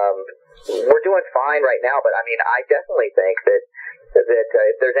 And, we're doing fine right now, but I definitely think that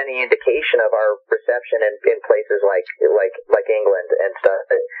if there's any indication of our reception in places like England and stuff,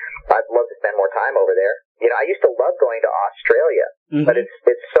 that I'd love to spend more time over there. I used to love going to Australia, but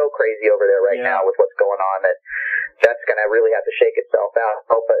it's so crazy over there right now with what's going on that's going to really have to shake itself out.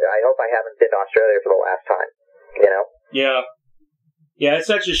 I hope I haven't been to Australia for the last time. Yeah. Yeah, it's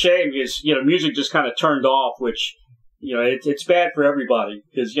such a shame because, music just kind of turned off, which, it's bad for everybody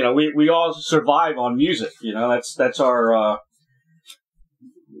because, we all survive on music. That's our,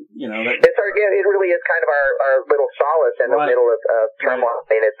 it really is kind of our little solace in the middle of turmoil.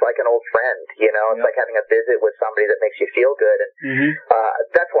 It's like an old friend, it's like having a visit with somebody that makes you feel good. And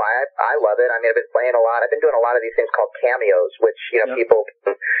that's why I love it. I've been playing a lot. I've been doing a lot of these things called cameos, which, people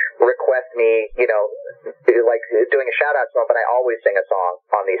request me, like doing a shout out song, but I always sing a song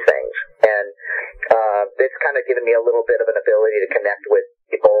on these things. And it's kind of given me a little bit of an ability to connect with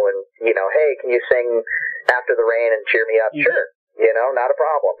people and, hey, can you sing After the Rain and cheer me up? Sure. Not a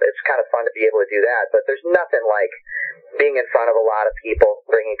problem. It's kind of fun to be able to do that. But there's nothing like being in front of a lot of people,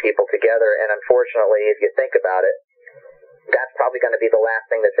 bringing people together. And unfortunately, if you think about it, that's probably going to be the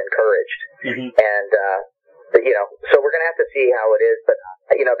last thing that's encouraged. And, so we're going to have to see how it is. But,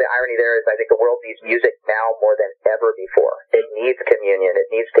 the irony there is I think the world needs music now more than ever before. It needs communion.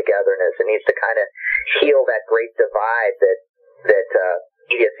 It needs togetherness. It needs to kind of heal that great divide that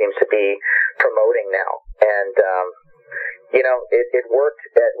media seems to be promoting now. And, it worked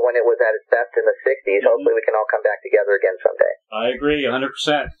when it was at its best in the 60s. Hopefully we can all come back together again someday. I agree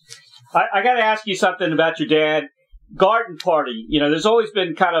 100%. I got to ask you something about your dad. Garden Party. There's always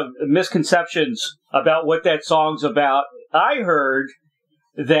been kind of misconceptions about what that song's about. I heard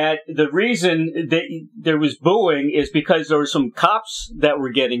that the reason that there was booing is because there were some cops that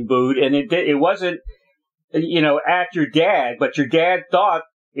were getting booed, and it wasn't, at your dad, but your dad thought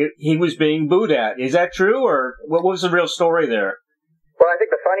he was being booed at. Is that true, or what was the real story there? Well, I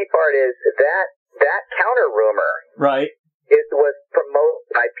think the funny part is that counter rumor, right? It was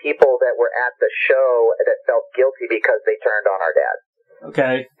promoted by people that were at the show that felt guilty because they turned on our dad.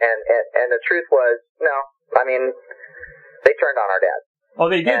 Okay. And the truth was, no. They turned on our dad. Oh,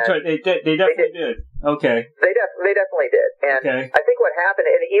 they did. They definitely did. Okay. They definitely did. And okay. I think what happened,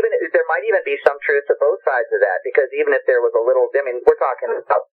 and even there might even be some truth to both sides of that, because even if there was a little, we're talking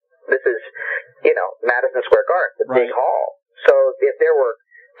about, this is, Madison Square Garden, the big hall. So if there were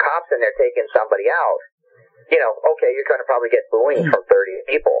cops in there taking somebody out, okay, you're going to probably get booing from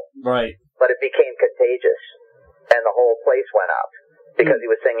 30 people. Right. But it became contagious, and the whole place went up because he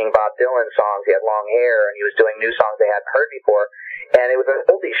was singing Bob Dylan songs. He had long hair, and he was doing new songs they hadn't heard before. And it was an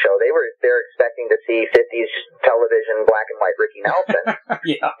oldies show. They're expecting to see 50s television black and white Ricky Nelson.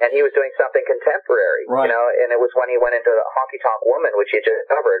 Yeah. And he was doing something contemporary, right. And it was when he went into the Honky Tonk Woman, which he just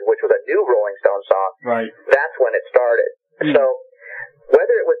covered, which was a new Rolling Stone song. Right. That's when it started. So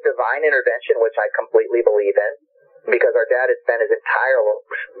whether it was divine intervention, which I completely believe in, because our dad had spent his entire life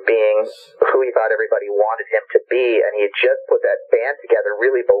being who he thought everybody wanted him to be, and he had just put that band together,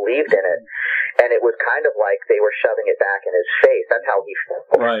 really believed in it, and it was kind of like they were shoving it back in his face. That's how he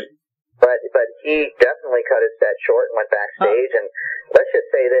felt. Right. But he definitely cut his set short and went backstage, and let's just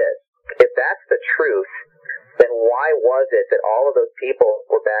say this. If that's the truth, then why was it that all of those people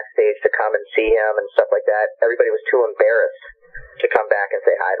were backstage to come and see him and stuff like that? Everybody was too embarrassed to come back and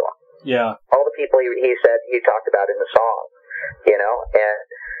say hi to him. Yeah. All the people he said he talked about in the song, and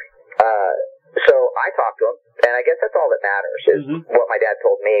so I talked to him, and I guess that's all that matters is what my dad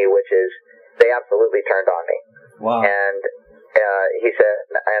told me, which is they absolutely turned on me. Wow. And he said,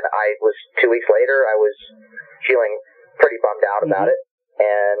 and I was 2 weeks later, I was feeling pretty bummed out about it,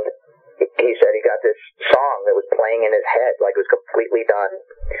 and he said he got this song that was playing in his head, like it was completely done.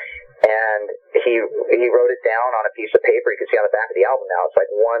 And he wrote it down on a piece of paper. You can see on the back of the album now. It's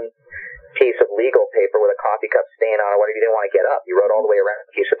like one piece of legal paper with a coffee cup stain on it. What if he didn't want to get up? He wrote all the way around a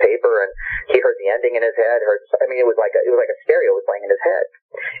piece of paper, and he heard the ending in his head. It was like a stereo was playing in his head,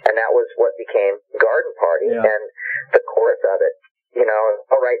 and that was what became Garden Party. Yeah. And the chorus of it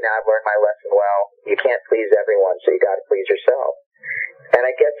all right, now I've learned my lesson well. You can't please everyone, so you got to please yourself. And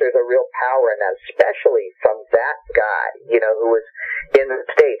I guess there's a real power in that, especially from that guy, who was in the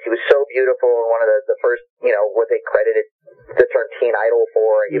States. He was so beautiful, and one of the first, what they credited the term teen idol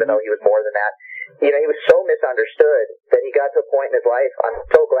for, even though he was more than that. He was so misunderstood that he got to a point in his life, I'm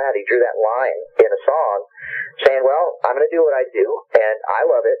so glad he drew that line in a song, saying, well, I'm going to do what I do, and I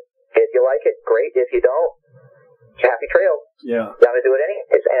love it. If you like it, great. If you don't, happy trails. Yeah. I'm going to do it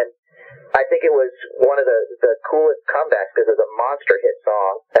anyways. And I think it was one of the coolest comebacks because it was a monster hit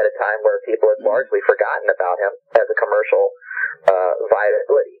song at a time where people had largely forgotten about him as a commercial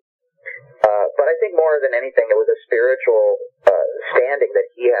viability. But I think more than anything, it was a spiritual standing that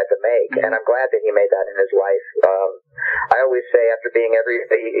he had to make, and I'm glad that he made that in his life. I always say, after being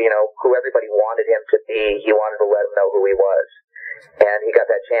who everybody wanted him to be, he wanted to let him know who he was, and he got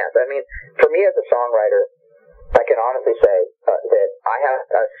that chance. I mean, for me as a songwriter, I can honestly say that I have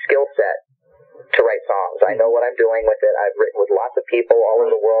a skill set to write songs. I know what I'm doing with it. I've written with lots of people all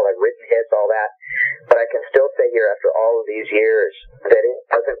over the world. I've written hits, all that. But I can still say here, after all of these years, that it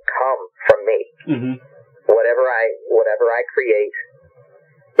doesn't come from me. Mm-hmm. Whatever I create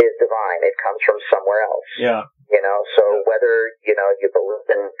is divine. It comes from somewhere else. Yeah. So whether, you believe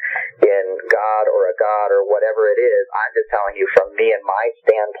in God or a God or whatever it is, I'm just telling you from me and my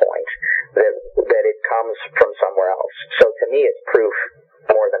standpoint that it comes from somewhere else. So to me, it's proof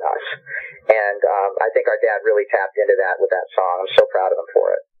more than us. And I think our dad really tapped into that with that song. I'm so proud of him for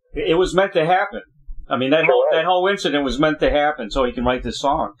it. It was meant to happen. I mean, that whole incident was meant to happen so he can write this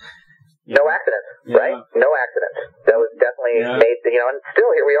song. No accidents, right? No accidents. That was definitely made, and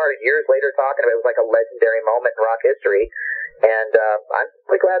still here we are years later talking about it. It was like a legendary moment in rock history. And I'm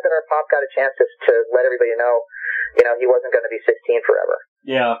really glad that our pop got a chance to let everybody know, he wasn't going to be 16 forever.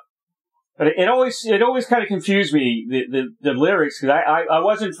 Yeah. But it always kind of confused me, the lyrics, because I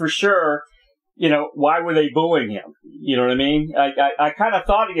wasn't for sure, why were they booing him? You know what I mean? I kind of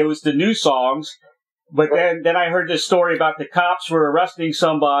thought it was the new songs. But then I heard this story about the cops were arresting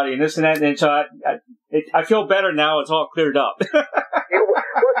somebody and this and that, and so I feel better now. It's all cleared up. Well,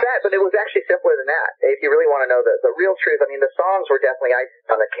 it's that, but it was actually simpler than that. If you really want to know the real truth, I mean, the songs were definitely icing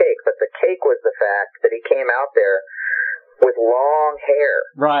on the cake, but the cake was the fact that he came out there with long hair,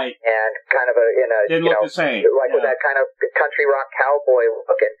 right, and kind of didn't look the same, with that kind of country rock cowboy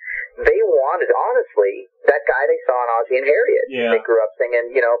look. And they wanted, honestly, that guy they saw in Ozzie and Harriet. Yeah. They grew up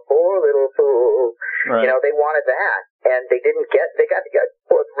singing, poor little fool. Right. They wanted that, and they got to get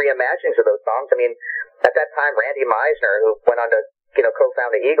reimaginings of those songs. I mean, at that time, Randy Meisner, who went on to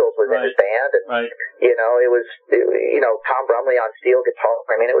co-found the Eagles, was in his band, and it was Tom Brumley on steel guitar.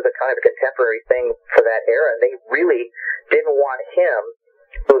 I mean, it was a kind of a contemporary thing for that era, and they really didn't want him,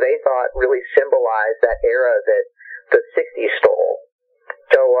 who they thought really symbolized that era that the 60s stole,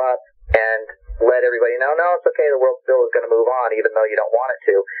 show up and let everybody know, no, it's okay, the world still is going to move on, even though you don't want it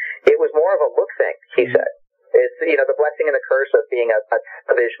to. It was more of a look thing, he said. It's, the blessing and the curse of being a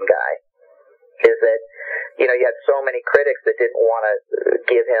television guy is that, you had so many critics that didn't want to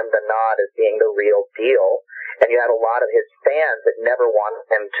give him the nod as being the real deal, and you had a lot of his fans that never wanted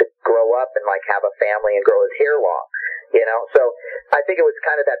him to grow up and, have a family and grow his hair long, So I think it was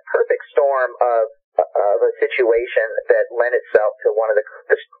kind of that perfect storm of a situation that lent itself to one of the,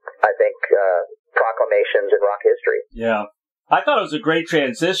 I think, proclamations in rock history. Yeah. I thought it was a great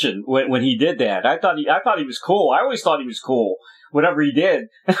transition when he did that. I thought he was cool. I always thought he was cool, whatever he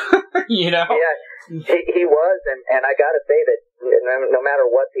did. Yeah, he was, and I got to say that no matter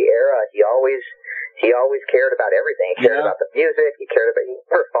what the era, he always cared about everything. He cared about the music. He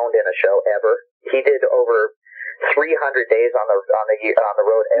never phoned in a show ever. He did over 300 days on the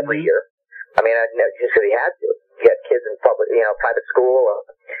road every year. I mean, just because he had to. He had kids in private school.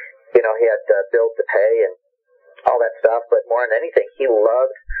 He had bills to pay and all that stuff. But more than anything, he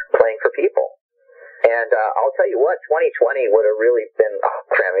loved playing for people. And I'll tell you what, 2020 would have really been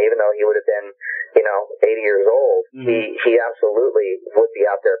for him, even though he would have been, 80 years old. Mm-hmm. He absolutely would be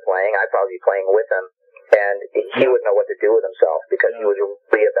out there playing. I'd probably be playing with him. And he wouldn't know what to do with himself because he was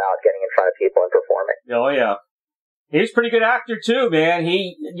really about getting in front of people and performing. Oh, yeah. He's a pretty good actor, too, man.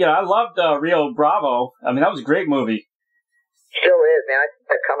 I loved Rio Bravo. I mean, that was a great movie. Still is, man.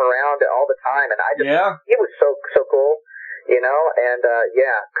 I come around all the time, and he was so cool, and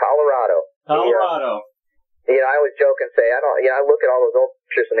Colorado. I always joke and say, I look at all those old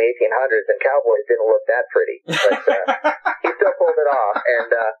pictures from the 1800s, and cowboys didn't look that pretty, but he still pulled it off,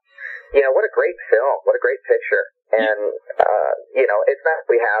 and, what a great film, what a great picture, and, it's nice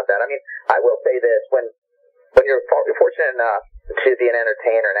we have that. I mean, I will say this, when you're fortunate enough to be an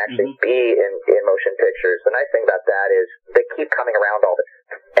entertainer and actually be in motion pictures. The nice thing about that is they keep coming around all the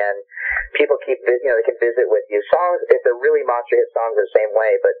time, and people keep, they can visit with you. Songs, if they're really monster hit songs, are the same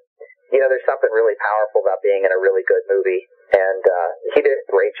way, but there's something really powerful about being in a really good movie, and he did a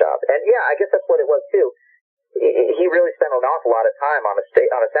great job. And yeah, I guess that's what it was too. He really spent an awful lot of time on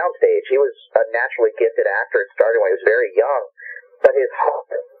a sound stage. He was a naturally gifted actor. It started when he was very young, but his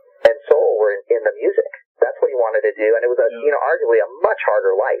heart and soul were in the music. That's what he wanted to do, and it was arguably a much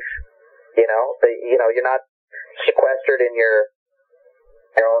harder life. You're not sequestered in your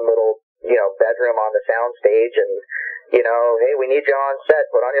own little bedroom on the sound stage, and hey, we need you on set,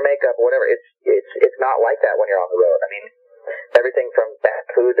 put on your makeup, whatever. It's not like that when you're on the road. I mean, everything from bad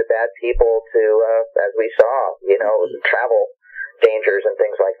food to bad people to, as we saw, travel dangers and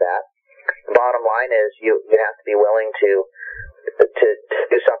things like that. The bottom line is you have to be willing to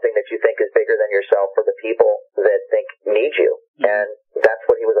do something that you think is bigger than yourself for the people that need you, and that's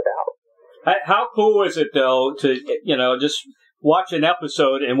what he was about. How cool is it though to just watch an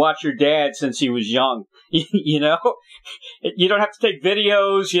episode and watch your dad since he was young? You don't have to take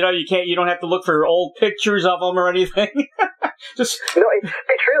videos. You don't have to look for old pictures of them or anything. No, it's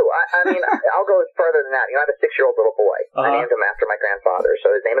true. I mean, I'll go further than that. I have a 6-year-old little boy. I named him after my grandfather.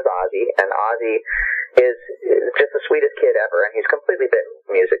 So his name is Ozzie, and Ozzie is just the sweetest kid ever, and he's completely bitten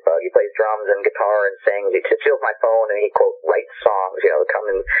music bug. He plays drums and guitar and sings. He steals my phone and he quote writes songs. Come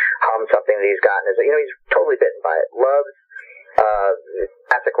and hum something that he's gotten. He's totally bitten by it. Loves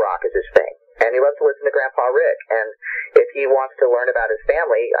classic rock is his thing. And he loves to listen to Grandpa Rick. And if he wants to learn about his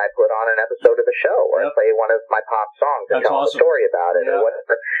family, I put on an episode of the show where I play one of my pop songs and tell him a story about it or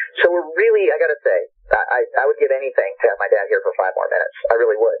whatever. So we're really, I got to say, I would give anything to have my dad here for 5 more minutes. I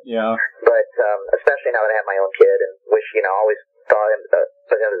really would. Yeah. But especially now that I have my own kid, and wish, always thought him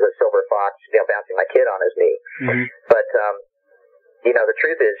as a silver fox, bouncing my kid on his knee. But, the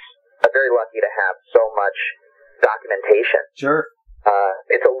truth is, I'm very lucky to have so much documentation. Sure.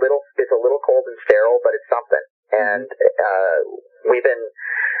 It's a little cold and sterile, but it's something. And we've been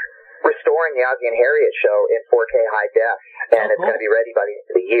restoring the Ozzie and Harriet show in 4K high def, and it's going to be ready by the end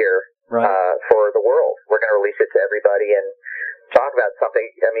of the year for the world. We're going to release it to everybody and talk about something.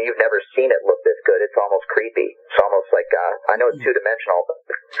 I mean, you've never seen it look this good. It's almost creepy. It's almost like I know it's 2-dimensional, but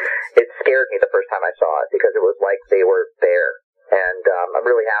it scared me the first time I saw it because it was like they were there. And I'm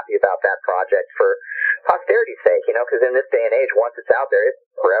really happy about that project for posterity's sake, because in this day and age, once it's out there, it's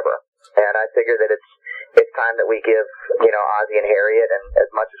forever. And I figure that it's time that we give, Ozzie and Harriet, and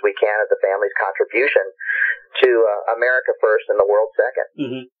as much as we can as a family's contribution to America first and the world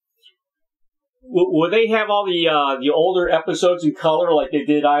second. Will they have all the older episodes in color like they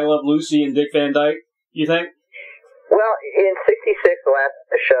did I Love Lucy and Dick Van Dyke, you think? Well, in '66, the last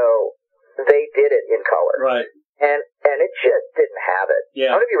show, they did it in color. Right. And it just didn't have it. Yeah.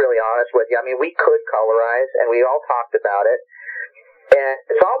 I'm going to be really honest with you. I mean, we could colorize, and we all talked about it. And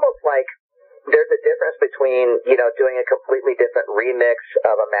it's almost like there's a difference between, doing a completely different remix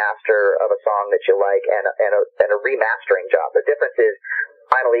of a master of a song that you like and a remastering job. The difference is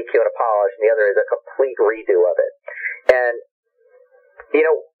final EQ and a polish, and the other is a complete redo of it. And,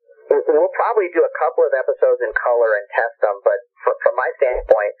 we'll probably do a couple of episodes in color and test them, but from my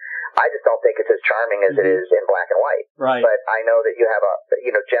standpoint, I just don't think it's as charming as it is in black and white. Right. But I know that you have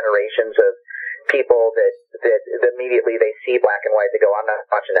generations of people that immediately they see black and white, they go, I'm not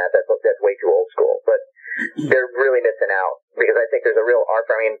watching that. That's way too old school. But they're really missing out because I think there's a real art.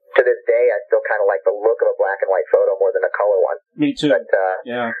 I mean, to this day, I still kind of like the look of a black and white photo more than a color one. Me too. But,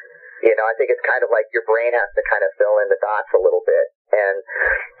 yeah. I think it's kind of like your brain has to kind of fill in the dots a little bit.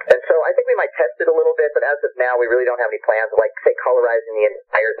 And so I think we might test it a little bit, but as of now, we really don't have any plans of, like, say, colorizing the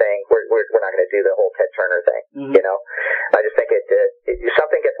entire thing. We're not going to do the whole Ted Turner thing, I just think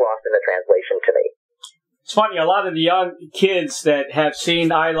something gets lost in the translation to me. It's funny, a lot of the young kids that have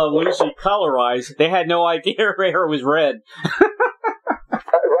seen I Love Lucy colorized, they had no idea her hair was red.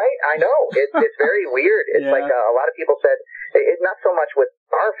 Right, I know. It's very weird. It's like a lot of people said, not so much with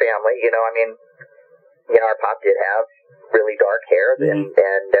our family, our pop did have really dark hair, and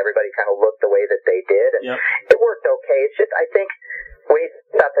everybody kind of looked the way that they did, and it worked okay. It's just, I think, when you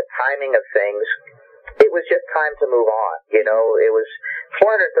think about the timing of things, it was just time to move on. It was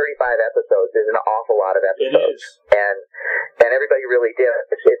 435 episodes is an awful lot of episodes, and everybody really did.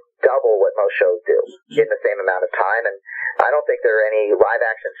 It's double what most shows do in the same amount of time, and I don't think there are any live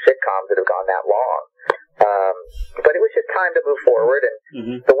action sitcoms that have gone that long. But it was just time to move forward, and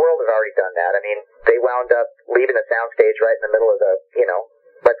the world has already done that. I mean, they wound up leaving the soundstage right in the middle of the,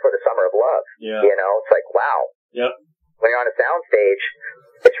 right before the Summer of Love. Yeah. It's like, wow. Yep. When you're on a soundstage,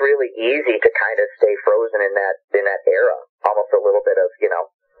 it's really easy to kind of stay frozen in that era, almost a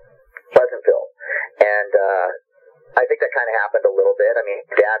kind of happened a little bit. I mean,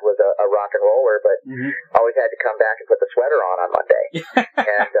 Dad was a rock and roller, but always had to come back and put the sweater on Monday.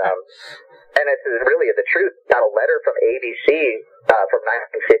 And it's really the truth. Got a letter from ABC from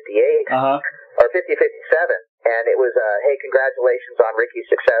 1958 or 57, and it was, hey, congratulations on Ricky's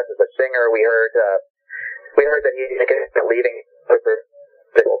success as a singer. We heard that he's leaving for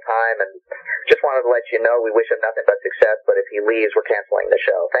the whole time, and just wanted to let you know we wish him nothing but success, but if he leaves, we're canceling the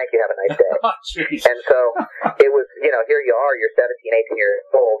show. Thank you, have a nice day. And so it was, here you are, you're 17, 18 years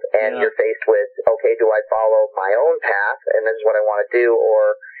old, and you're faced with, okay, do I follow my own path, and this is what I want to do,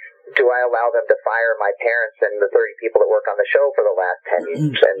 or do I allow them to fire my parents and the 30 people that work on the show for the last 10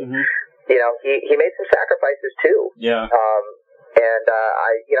 years? And, he made some sacrifices too. Yeah. And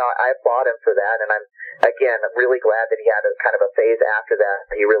I applaud him for that, and I'm, again, really glad that he had a kind of a phase after that.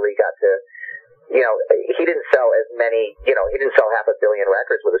 He really got to, he didn't sell as many, he didn't sell 500 million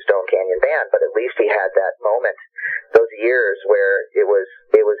records with the Stone Canyon Band, but at least he had that moment, those years where it was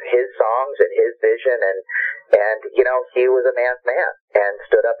his songs and his vision, and he was a man's man and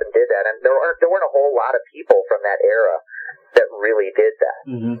stood up and did that. And there weren't a whole lot of people from that era that really did that.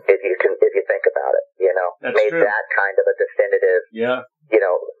 If you think about it, That's made true. that kind of a definitive,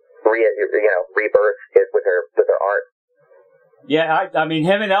 rebirth with her art. Yeah, I mean,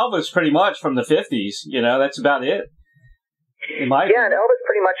 him and Elvis pretty much from the 50s, that's about it. In my opinion. And Elvis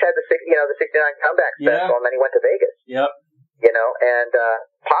pretty much had the 69 comeback special, and then he went to Vegas. Yep. And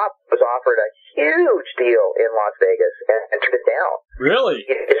Pop was offered a huge deal in Las Vegas and turned it down. Really?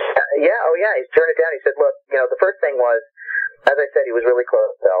 Yeah, he turned it down. He said, look, the first thing was, as I said, he was really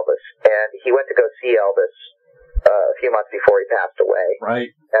close to Elvis, and he went to go see Elvis a few months before he passed away, right,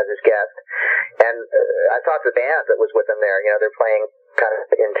 as his guest. And I talked to the band that was with him there. They're playing kind of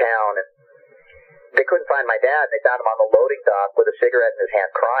in town, and they couldn't find my dad, and they found him on the loading dock with a cigarette in his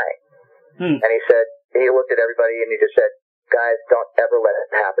hand crying. And he said, he looked at everybody and he just said, guys, don't ever let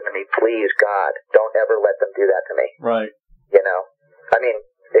it happen to me. Please, God, don't ever let them do that to me. Right. I mean,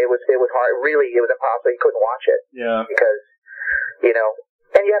 it was hard. Really, it was impossible. You couldn't watch it. Yeah. Because,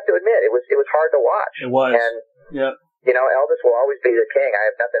 and you have to admit, it was hard to watch. It was. And, yep. Elvis will always be the king. I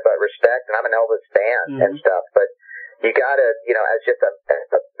have nothing but respect, and I'm an Elvis fan and stuff. But you gotta, as just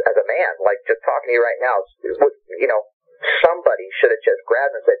as a man, like just talking to you right now, somebody should have just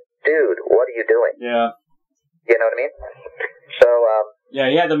grabbed him and said, dude, what are you doing? Yeah. You know what I mean? So,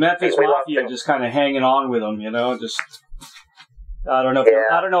 yeah, the Memphis Mafia just kind of hanging on with him, just, I don't know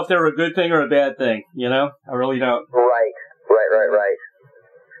if they're a good thing or a bad thing, I really don't. Right.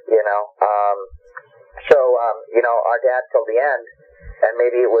 So, our dad till the end, and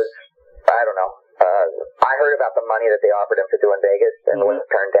maybe it was, I don't know, I heard about the money that they offered him to do in Vegas, and it was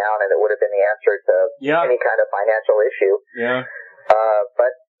turned down, and it would have been the answer to any kind of financial issue. Yeah.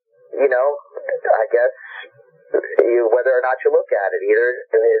 But, I guess, whether or not you look at it, either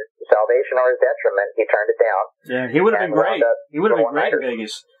his salvation or his detriment, he turned it down. Yeah, he would have been great. He would have been great in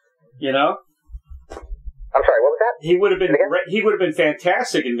Vegas, I'm sorry, what was that? He would have been great. He would have been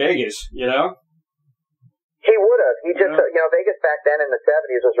fantastic in Vegas, He would have. He just, Vegas back then in the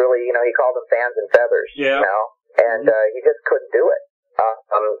 70s was really, he called them fans and feathers, and he just couldn't do it.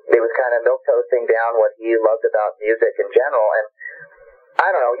 It was kind of milquetoasting down what he loved about music in general, and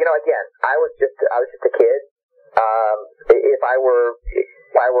I don't know, again, I was just a kid. If I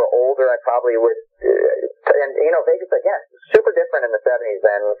were older, I probably would, and Vegas again, super different in the 70s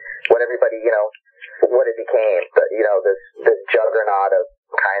than what everybody, what it became, but this juggernaut of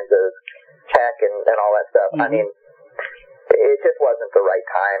kinds of tech and all that stuff. I mean, it just wasn't the right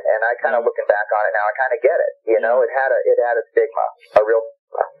time, and I kind of looking back on it now, I kind of get it. It had a stigma, a real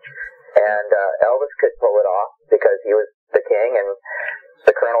stigma, and Elvis could pull it off because he was the king, and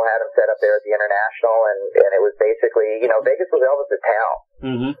the Colonel had him set up there at the International, and it was basically, Vegas was Elvis's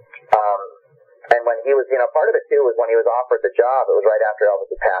town. And when he was, part of it too was when he was offered the job, it was right after Elvis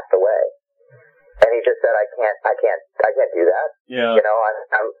had passed away. And he just said, I can't do that. Yeah.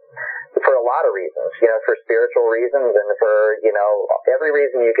 I'm for a lot of reasons, for spiritual reasons and for, every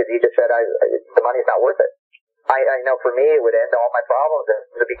reason he just said, the money's not worth it. I know for me, it would end all my problems and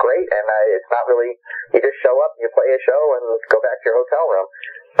it would be great. And it's not really, you just show up and you play a show and go back to your hotel room.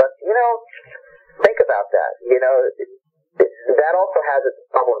 But, think about that. That also has its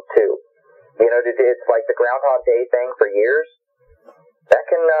problems too. It's like the Groundhog Day thing for years. That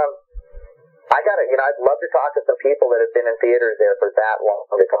can, I'd love to talk to some people that have been in theaters there for that long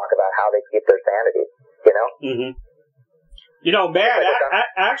to talk about how they keep their sanity, man,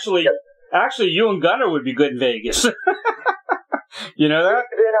 actually, you and Gunnar would be good in Vegas. You know that?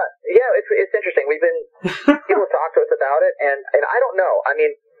 Yeah, it's interesting. We've been, people talk to us about it, and I don't know. I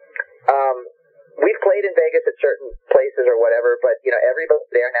mean, we've played in Vegas at certain places or whatever, but everybody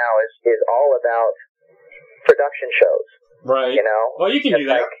there now is all about production shows. Right. Well, you can do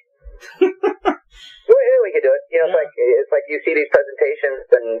that. We could do it. It's like you see these presentations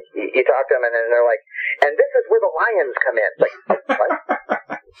and you talk to them, and then they're like, "And this is where the Lions come in." Like, what?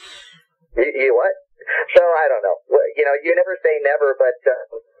 You what? So I don't know. You never say never, but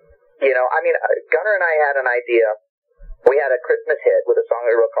Gunnar and I had an idea. We had a Christmas hit with a song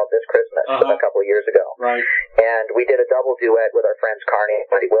we wrote called "This Christmas" a couple of years ago, right? And we did a double duet with our friends Carney and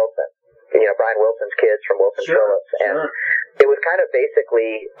Buddy Wilson. Brian Wilson's kids from Wilson Phillips, and it was kind of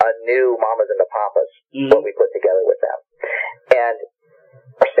basically a new Mamas and the Papas, what we put together with them. And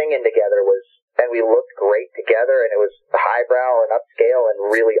our singing together was, and we looked great together, and it was highbrow and upscale and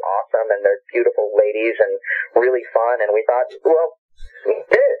really awesome, and they're beautiful ladies and really fun, and we thought, well,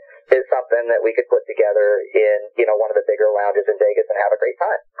 this is something that we could put together in, one of the bigger lounges in Vegas and have a great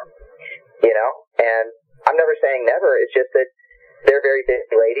time, and I'm never saying never, it's just that they're very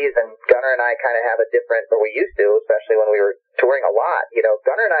busy ladies, and Gunnar and I kind of have a different, or we used to, especially when we were touring a lot.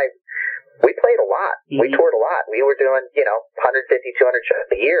 Gunnar and I, we played a lot. We toured a lot. We were doing, 150, 200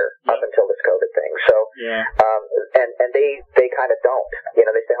 shows a year up until this COVID thing. So, and they kind of don't.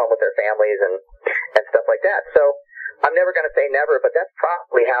 They stay home with their families and stuff like that. So, I'm never going to say never, but that's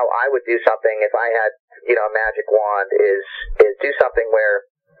probably how I would do something if I had, a magic wand, is do something where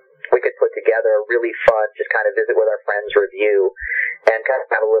we could put together a really fun, just kind of visit with our friends review, and kind of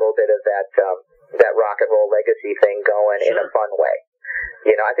have a little bit of that rock and roll legacy thing going in a fun way.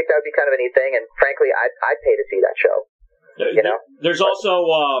 I think that would be kind of a neat thing, and frankly, I'd pay to see that show. There's also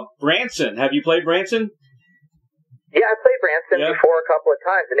Branson. Have you played Branson? Yeah, I played Branson before a couple of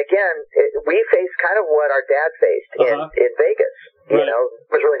times, and again, we faced kind of what our dad faced in Vegas. Right.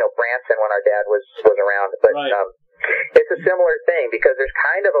 There was really no Branson when our dad was around, but it's a similar thing, because there's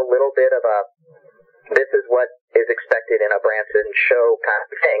kind of a little bit of a, this is what is expected in a Branson show kind of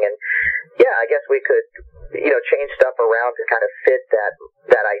thing. And yeah, I guess we could, change stuff around to kind of fit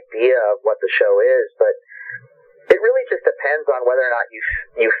that idea of what the show is. But it really just depends on whether or not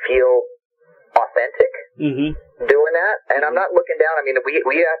you feel authentic doing that. And I'm not looking down. I mean,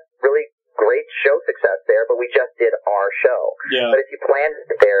 we had really great show success there, but we just did our show. Yeah. But if you planned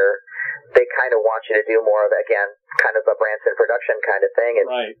it there, they kind of want you to do more of, again, kind of a Branson production kind of thing. And,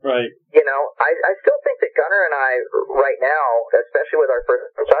 right. I still think that Gunnar and I, right now, especially with our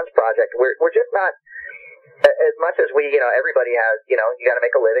First Sons project, we're just not, as much as we, everybody has, you got to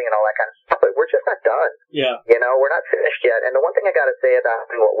make a living and all that kind of stuff, but we're just not done. Yeah. We're not finished yet. And the one thing I got to say about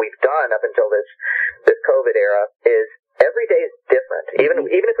what we've done up until this COVID era is every day is different. Even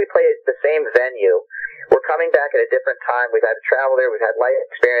if we play the same venue, we're coming back at a different time. We've had to travel there. We've had life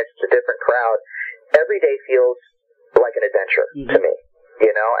experience. It's a different crowd. Every day feels like an adventure to me,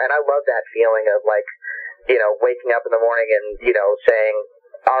 and I love that feeling of like, waking up in the morning and, saying,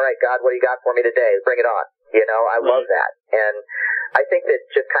 all right, God, what do you got for me today? Bring it on. I love that. And I think that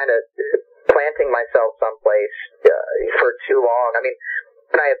just kind of planting myself someplace for too long. I mean,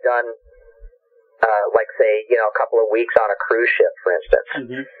 I have done, say, a couple of weeks on a cruise ship, for instance.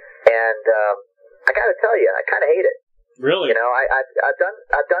 And I got to tell you, I kind of hate it. Really?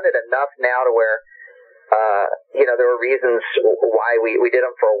 I've done it enough now to where, there were reasons why we did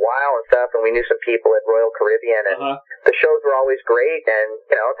them for a while and stuff, and we knew some people at Royal Caribbean, and the shows were always great, and,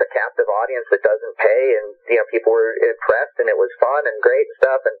 it's a captive audience that doesn't pay, and, people were impressed, and it was fun and great and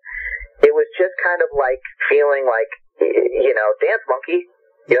stuff, and it was just kind of like feeling like, dance monkey.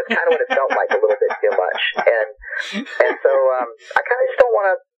 It's kind of what it felt like a little bit too much. And so I kind of just don't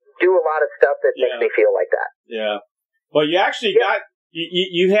want to do a lot of stuff that makes me feel like that. Yeah. Well, you actually got,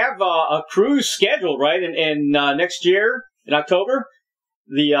 you have a cruise scheduled, right? In next year, in October?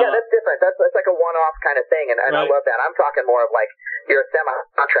 Yeah, that's different. That's like a one-off kind of thing, and I love that. I'm talking more of like, you're a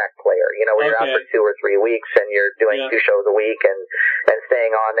semi-contract player, where you're out for 2 or 3 weeks and you're doing 2 shows a week and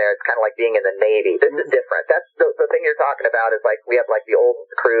staying on there. It's kind of like being in the Navy. This is different. That's the thing you're talking about is like, we have like the old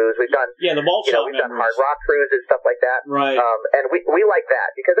cruise. We've done, the vault shop we've done hard rock cruises, stuff like that. Right. And we like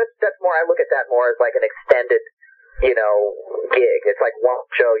that because that's more, I look at that more as like an extended, gig. It's like one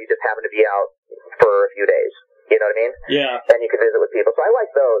show, you just happen to be out for a few days. You know what I mean? Yeah. And you can visit with people. So I like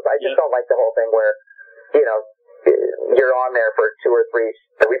those. I just don't like the whole thing where, you're on there for 2 or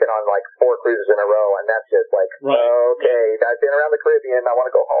 3. We've been on like 4 cruises in a row, and that's just like, okay, I've been around the Caribbean. I want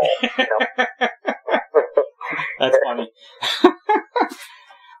to go home. That's funny.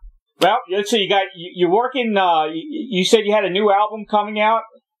 Well, so you're working. You said you had a new album coming out.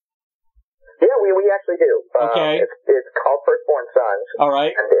 Yeah, we actually do. Okay. It's called Firstborn Sons. All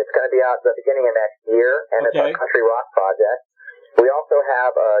right. And it's going to be out at the beginning of next year, and it's a country rock project. We also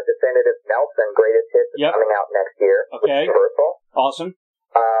have Definitive Nelson Greatest Hits coming out next year. Okay. With Universal. Awesome.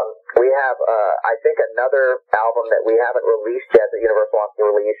 We have, I think, another album that we haven't released yet that Universal wants to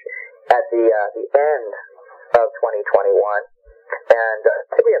release at the end of 2021. And I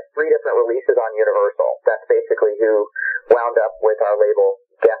think we have 3 different releases on Universal. That's basically who wound up with our label,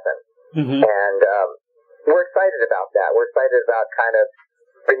 Geffen. Mm-hmm. And we're excited about that. We're excited about kind of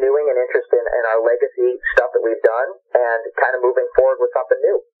renewing an interest in our legacy stuff that we've done and kind of moving forward with something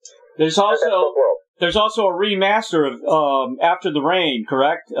new. There's also a remaster of After the Rain,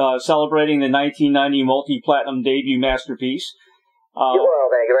 correct? Celebrating the 1990 multi-platinum debut masterpiece. Well,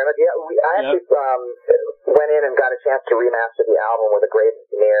 thank you very much. Yeah, I actually went in and got a chance to remaster the album with a great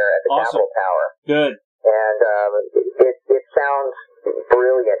engineer at the Capitol Tower. Good. And it sounds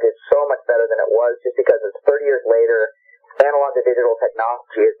brilliant. It's so much better than it was just because it's 30 years later. Analog to digital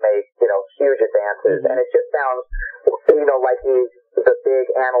technology has made, huge advances. Mm-hmm. And it just sounds, like the big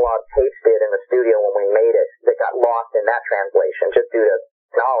analog tapes did in the studio when we made it that got lost in that translation just due to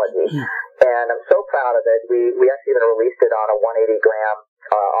technology. And I'm so proud of it. We actually even released it on a 180-gram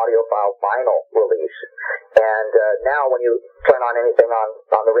audiophile vinyl release. And now when you turn on anything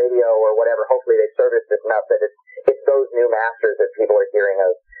on the radio or whatever, hopefully they service this enough that it's those new masters that people are hearing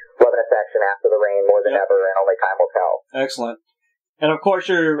of Love and Affection, After the Rain, More Than Ever, and Only Time Will Tell. Excellent. And of course,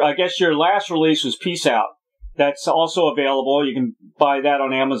 I guess your last release was Peace Out. That's also available. You can buy that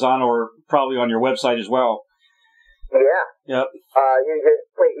on Amazon or probably on your website as well. Yeah. Yep. You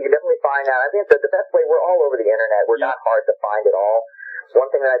can definitely find that. I think that the best way, we're all over the internet. We're not hard to find at all.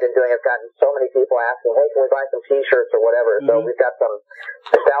 One thing that I've been doing, I've gotten so many people asking, hey, can we buy some T-shirts or whatever? Mm-hmm. So we've got some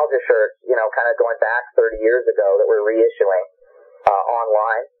nostalgia shirts, kind of going back 30 years ago that we're reissuing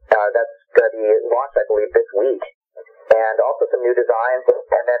online. That's going to be launched, I believe, this week. And also some new designs.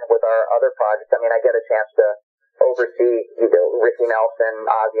 And then with our other projects, I get a chance to oversee, Ricky Nelson,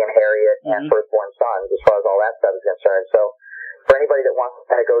 Ozzie and Harriet, and Firstborn Sons, as far as all that stuff is concerned. So for anybody that wants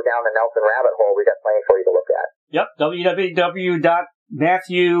to kind of go down the Nelson rabbit hole, we've got plenty for you to look at. Yep,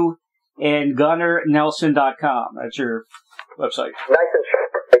 www.MatthewandGunnarNelson.com. That's your website. Nice and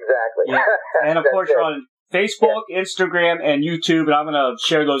short. Exactly. Yeah. And of course, you're on Facebook, Instagram, and YouTube, and I'm going to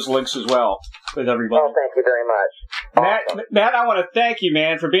share those links as well with everybody. Oh, thank you very much. Matt, I want to thank you,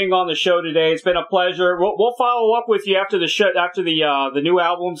 man, for being on the show today. It's been a pleasure. We'll follow up with you after the show, after the new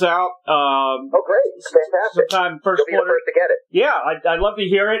album's out. Oh, great! Fantastic. Sometime first quarter. You'll be the first to get it. Yeah, I'd love to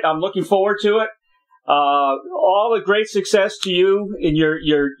hear it. I'm looking forward to it. All the great success to you and your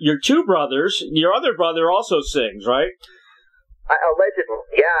 2 brothers. Your other brother also sings, right?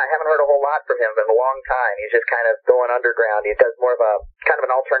 Allegedly, yeah. I haven't heard a whole lot from him in a long time. He's just kind of going underground. He does more of a kind of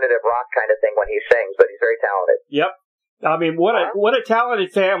an alternative rock kind of thing when he sings, but he's very talented. Yep. What a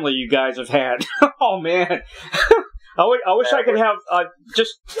talented family you guys have had. Oh man, I wish I could have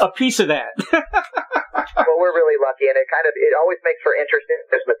just a piece of that. Well, we're really lucky, and it always makes for interesting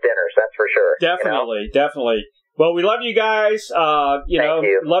Christmas dinners. That's for sure. Definitely. Well, we love you guys. Thank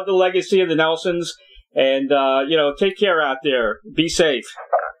you. Love the legacy of the Nelsons. And, take care out there. Be safe.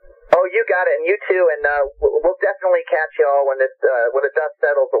 Oh, you got it. And you too. And, we'll definitely catch y'all when the dust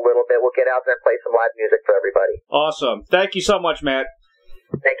settles a little bit. We'll get out there and play some live music for everybody. Awesome. Thank you so much, Matt.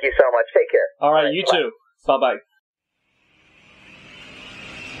 Thank you so much. Take care. All right. You too. Bye-bye.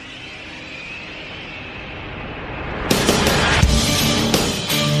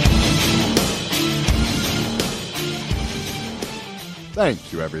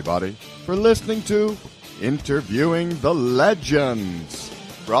 Thank you, everybody, for listening to Interviewing the Legends,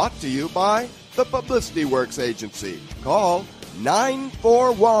 brought to you by the Publicity Works Agency. Call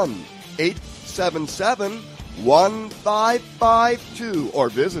 941-877-1552 or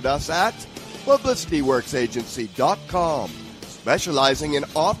visit us at publicityworksagency.com, specializing in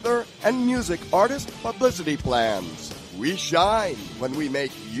author and music artist publicity plans. We shine when we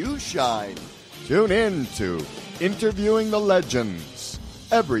make you shine. Tune in to Interviewing the Legends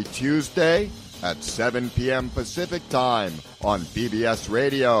every Tuesday at 7 p.m. Pacific Time on PBS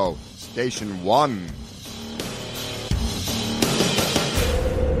Radio, Station 1.